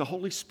sign that the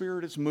Holy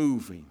Spirit is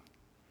moving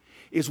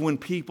is when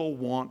people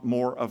want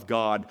more of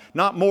God.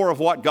 Not more of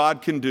what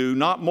God can do,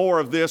 not more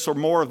of this or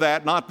more of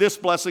that, not this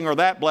blessing or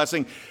that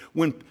blessing.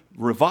 When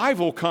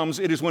revival comes,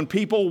 it is when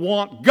people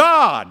want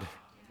God.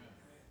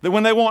 That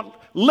when they want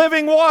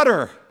living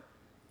water.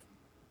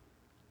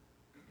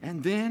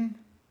 And then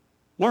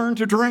learn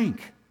to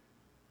drink.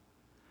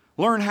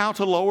 Learn how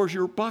to lower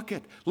your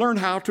bucket. Learn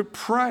how to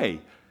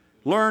pray.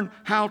 Learn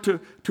how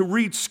to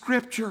read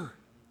Scripture.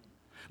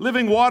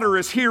 Living water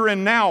is here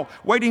and now,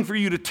 waiting for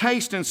you to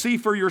taste and see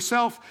for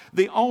yourself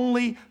the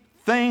only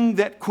thing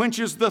that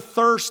quenches the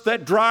thirst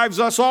that drives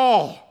us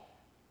all.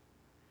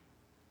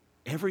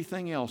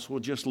 Everything else will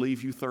just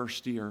leave you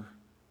thirstier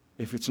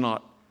if it's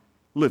not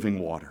living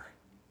water.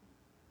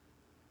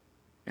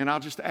 And I'll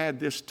just add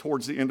this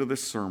towards the end of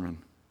this sermon.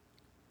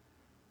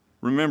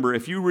 Remember,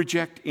 if you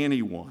reject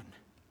anyone,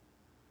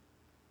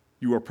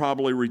 you are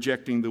probably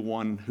rejecting the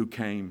one who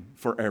came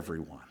for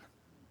everyone.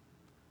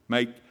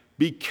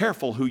 Be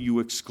careful who you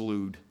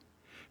exclude.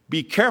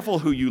 Be careful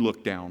who you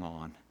look down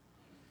on.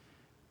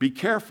 Be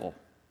careful,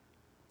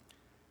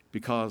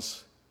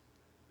 because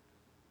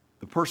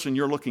the person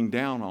you're looking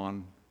down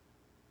on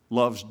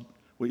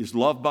is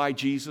loved by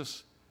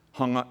Jesus,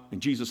 and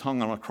Jesus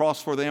hung on a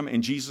cross for them,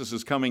 and Jesus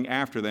is coming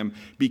after them.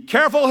 Be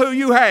careful who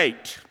you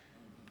hate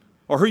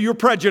or who you're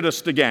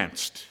prejudiced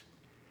against,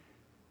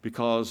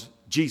 because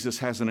Jesus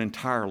has an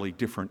entirely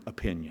different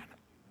opinion.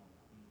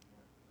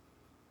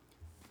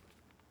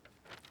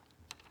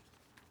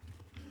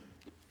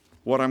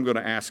 What I'm going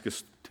to ask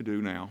us to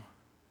do now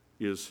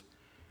is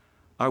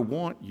I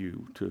want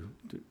you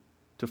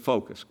to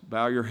focus.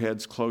 Bow your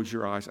heads, close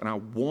your eyes, and I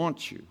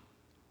want you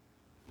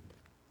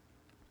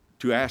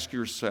to ask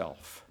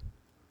yourself,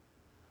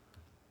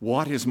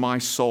 what is my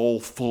soul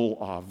full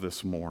of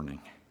this morning?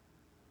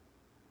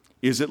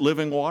 Is it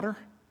living water?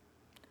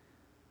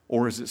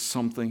 Or is it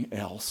something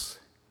else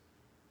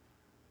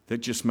that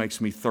just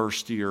makes me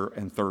thirstier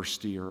and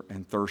thirstier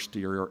and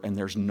thirstier, and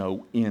there's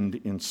no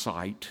end in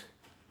sight?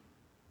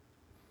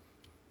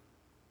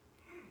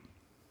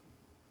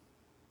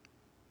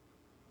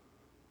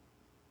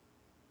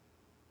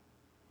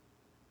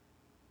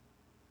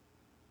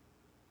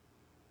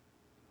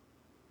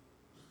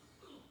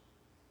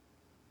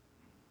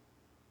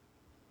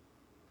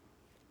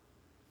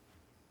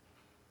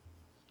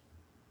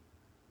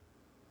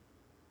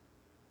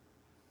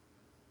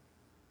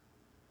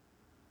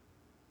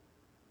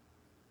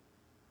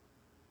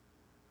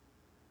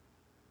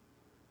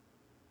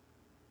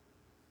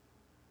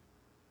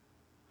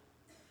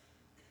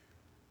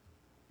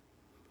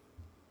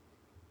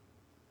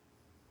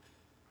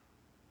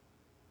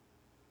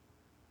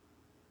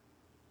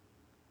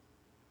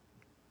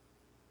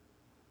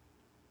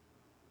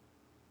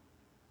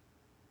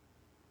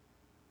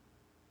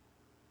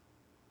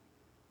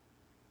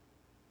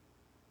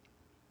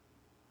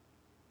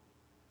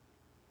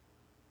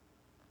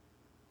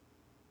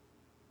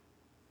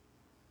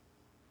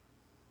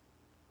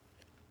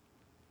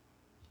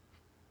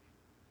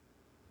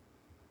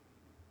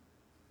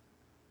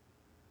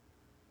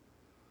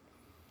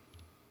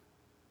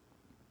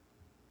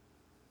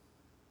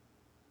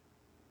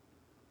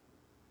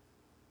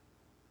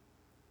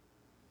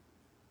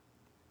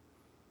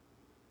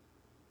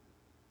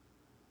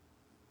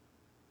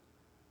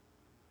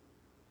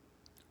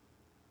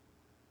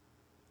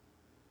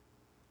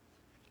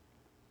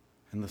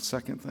 And the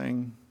second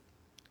thing,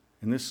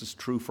 and this is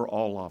true for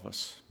all of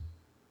us,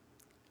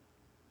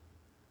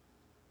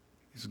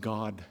 is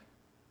God,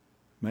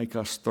 make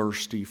us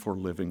thirsty for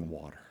living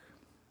water.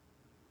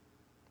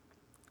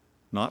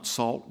 Not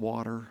salt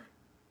water,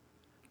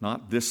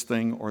 not this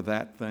thing or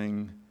that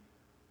thing.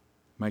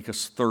 Make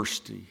us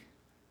thirsty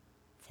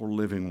for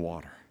living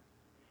water.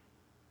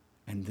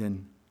 And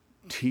then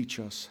teach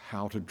us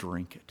how to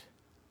drink it.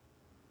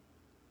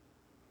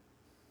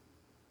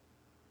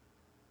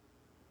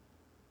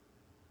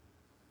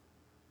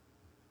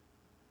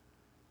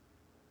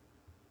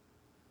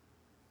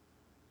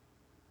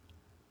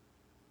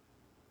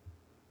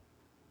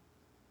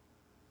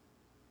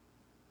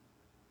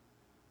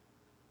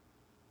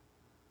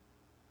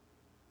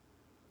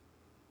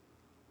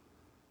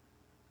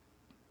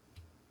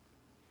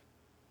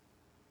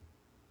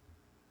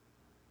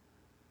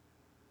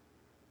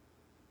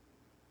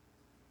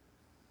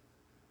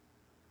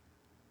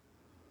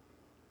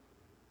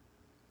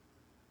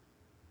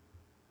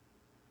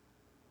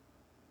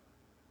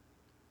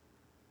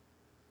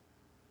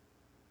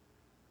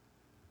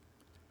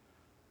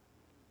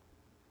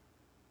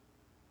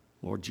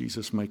 Lord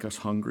Jesus, make us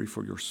hungry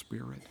for your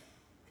Spirit,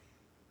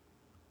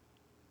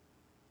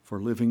 for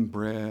living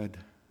bread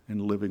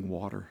and living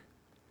water.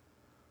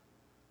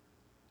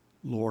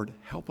 Lord,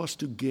 help us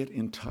to get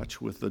in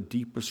touch with the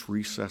deepest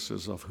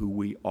recesses of who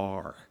we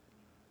are,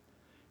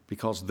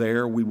 because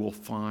there we will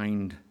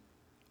find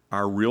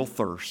our real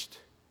thirst.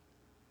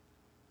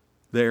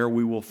 There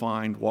we will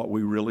find what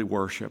we really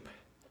worship.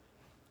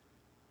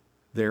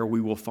 There we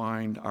will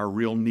find our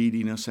real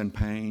neediness and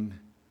pain.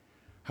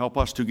 Help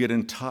us to get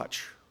in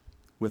touch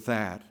with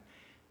that,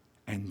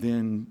 and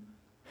then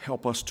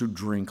help us to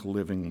drink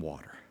living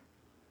water.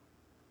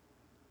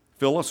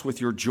 Fill us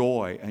with your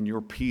joy and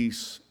your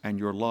peace and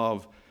your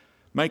love.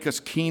 Make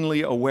us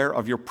keenly aware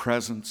of your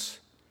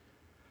presence.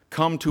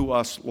 Come to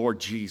us,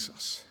 Lord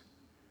Jesus,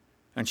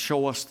 and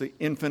show us the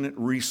infinite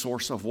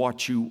resource of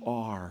what you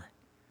are,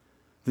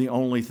 the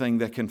only thing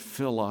that can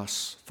fill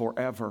us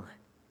forever.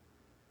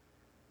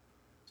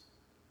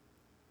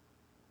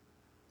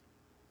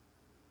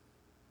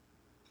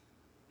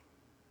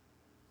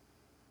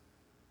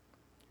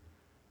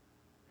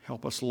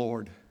 Help us,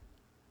 Lord,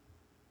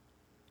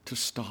 to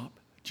stop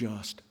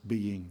just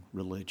being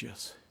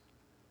religious.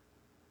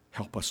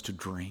 Help us to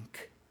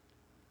drink,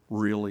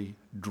 really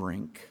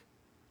drink.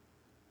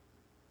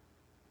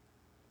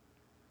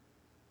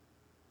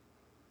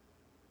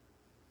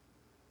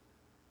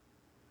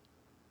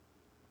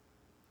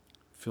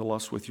 Fill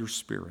us with your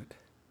Spirit.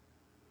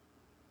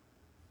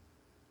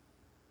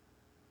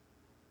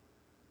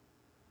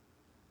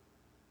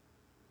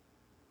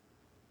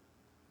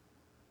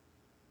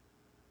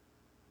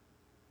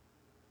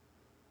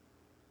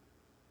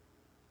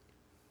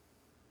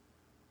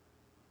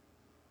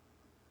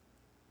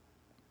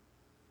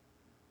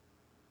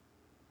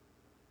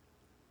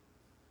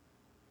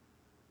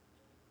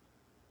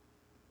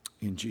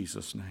 In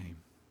Jesus' name,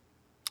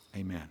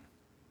 amen.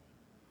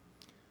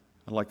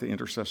 I'd like the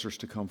intercessors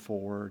to come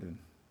forward and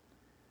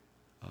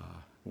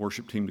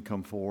worship team to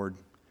come forward.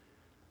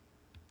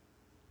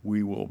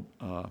 We will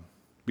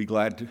be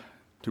glad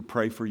to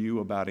pray for you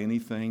about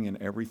anything and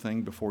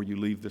everything before you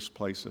leave this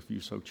place if you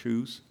so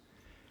choose.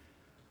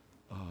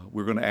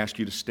 We're going to ask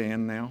you to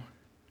stand now.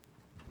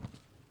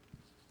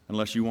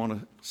 Unless you want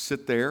to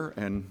sit there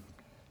and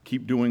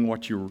keep doing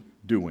what you're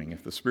doing.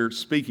 If the Spirit's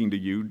speaking to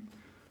you,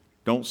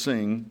 don't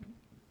sing.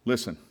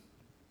 Listen,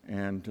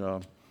 and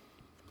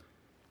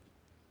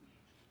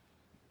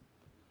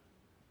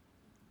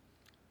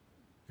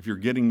if you're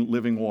getting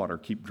living water,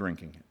 keep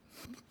drinking it.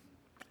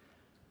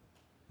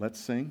 Let's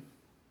sing,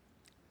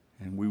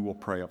 and we will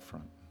pray up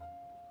front.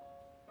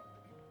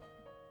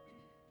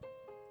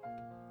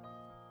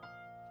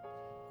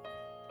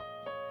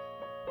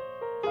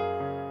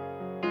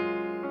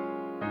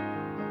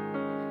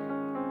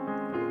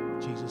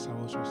 Jesus, I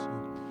will trust you.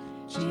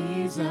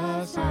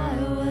 Jesus, I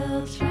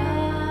will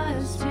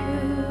trust you.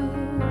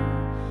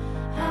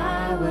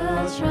 I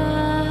will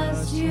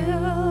trust you.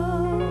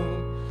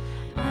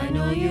 I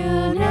know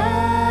you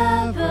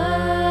never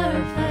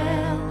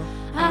fail.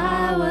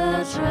 I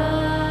will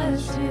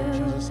trust you.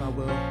 Jesus, I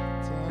will.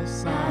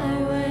 Jesus, I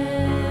will.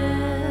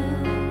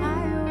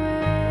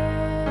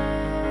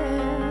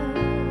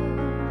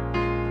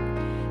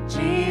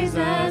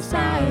 Jesus,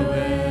 I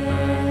will.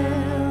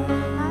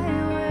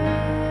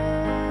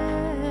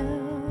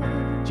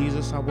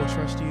 Jesus, I will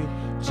trust you.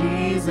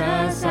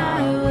 Jesus,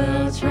 I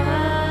will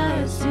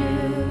trust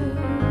you.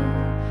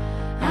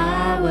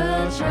 I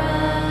will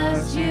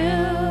trust you.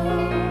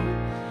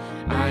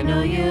 I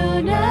know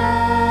you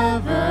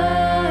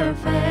never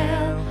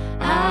fail.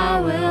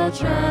 I will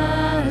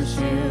trust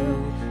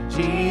you.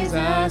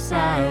 Jesus,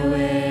 I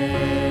will.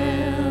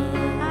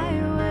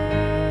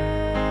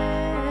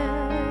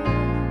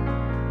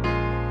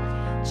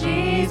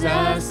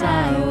 Jesus,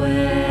 I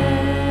will.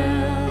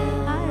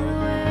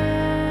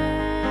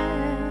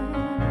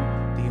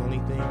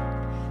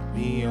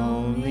 The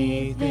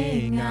only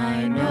thing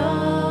I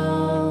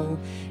know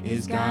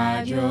is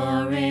God,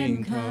 you're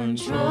in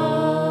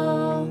control.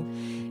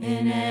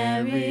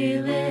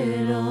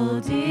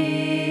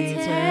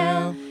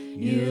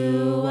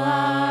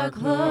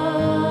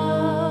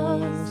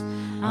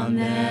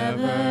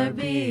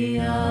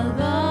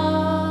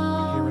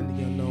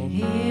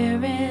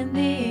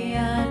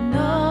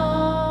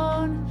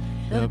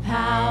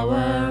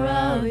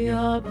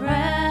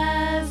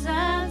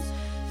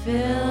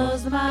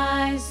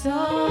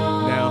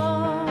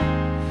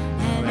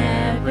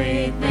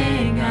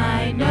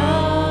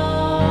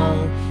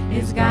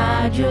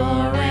 God,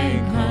 you're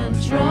in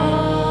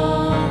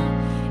control.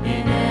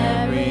 In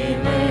every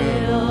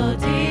little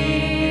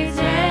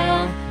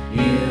detail,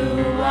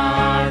 you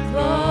are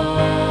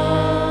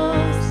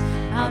close.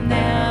 I'll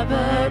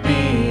never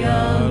be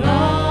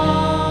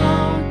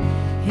alone.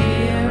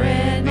 Here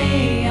in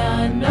the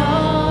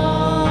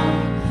unknown,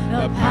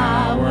 the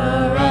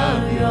power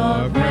of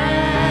your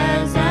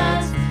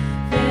presence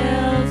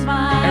fills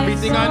my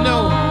Everything I soul.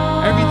 know,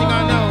 everything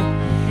I know.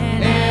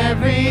 And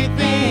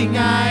everything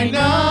I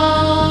know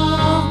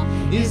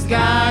is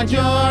God,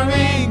 you're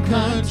in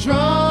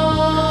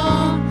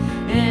control.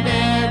 In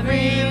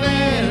every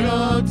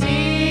little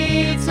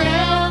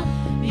detail,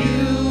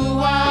 you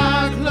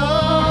are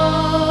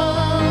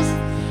close.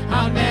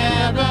 I'll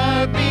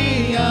never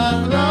be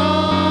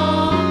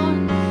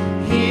alone.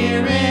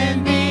 Here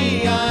in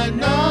the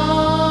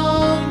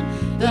unknown,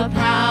 the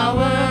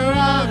power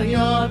of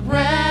your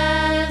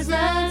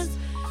presence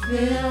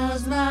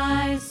fills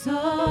my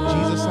soul.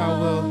 Jesus, I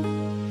will.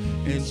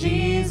 In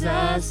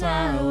Jesus,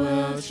 I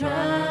will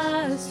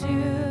trust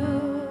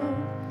you.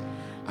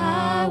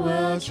 I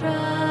will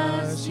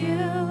trust you.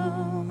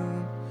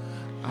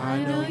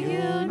 I know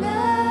you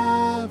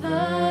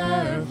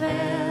never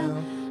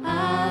fail.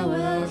 I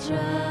will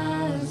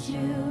trust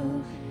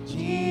you.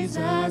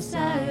 Jesus,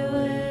 I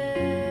will.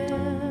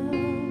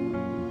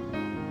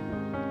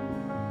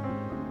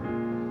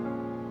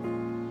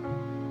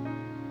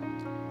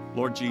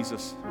 Lord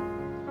Jesus,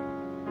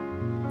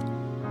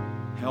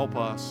 help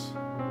us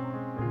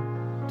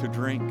to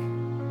drink.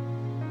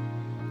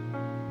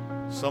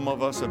 Some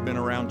of us have been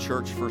around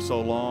church for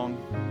so long,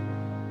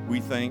 we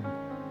think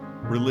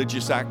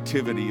religious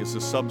activity is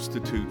a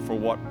substitute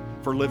for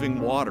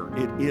living water.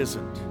 It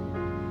isn't.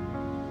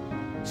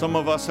 Some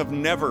of us have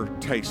never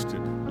tasted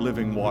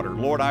living water.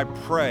 Lord, I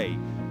pray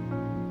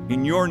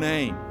in your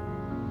name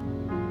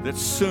that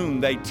soon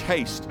they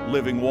taste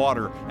living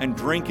water and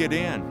drink it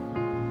in.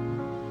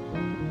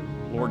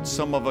 Lord,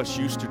 some of us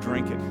used to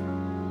drink it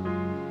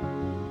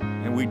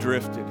and we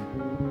drifted.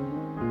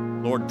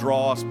 Lord,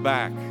 draw us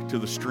back to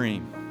the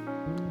stream.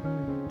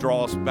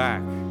 Draw us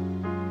back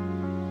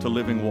to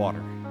living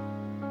water.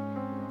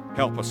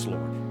 Help us,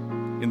 Lord,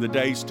 in the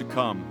days to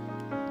come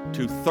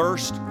to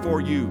thirst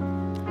for you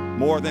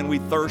more than we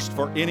thirst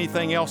for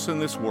anything else in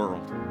this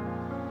world.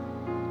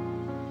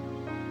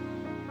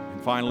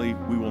 And finally,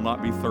 we will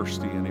not be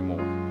thirsty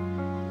anymore.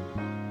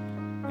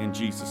 In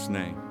Jesus'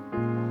 name,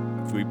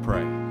 we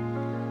pray.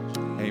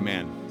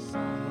 Amen.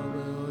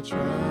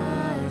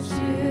 Trust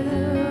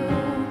you.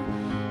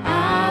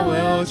 I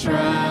will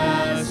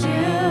trust you.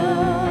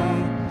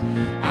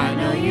 I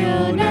know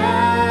you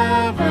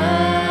never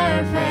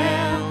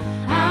fail.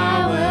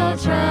 I will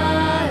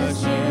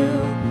trust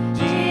you.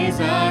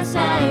 Jesus,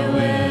 I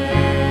will.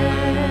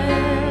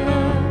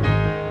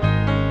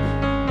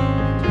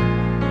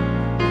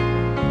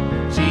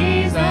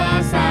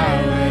 Jesus, I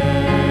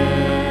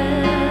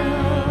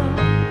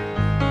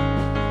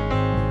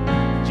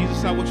will.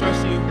 Jesus, I will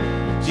trust you.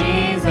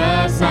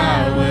 Jesus,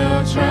 I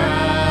will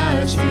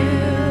trust you.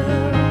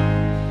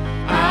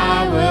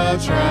 I will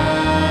trust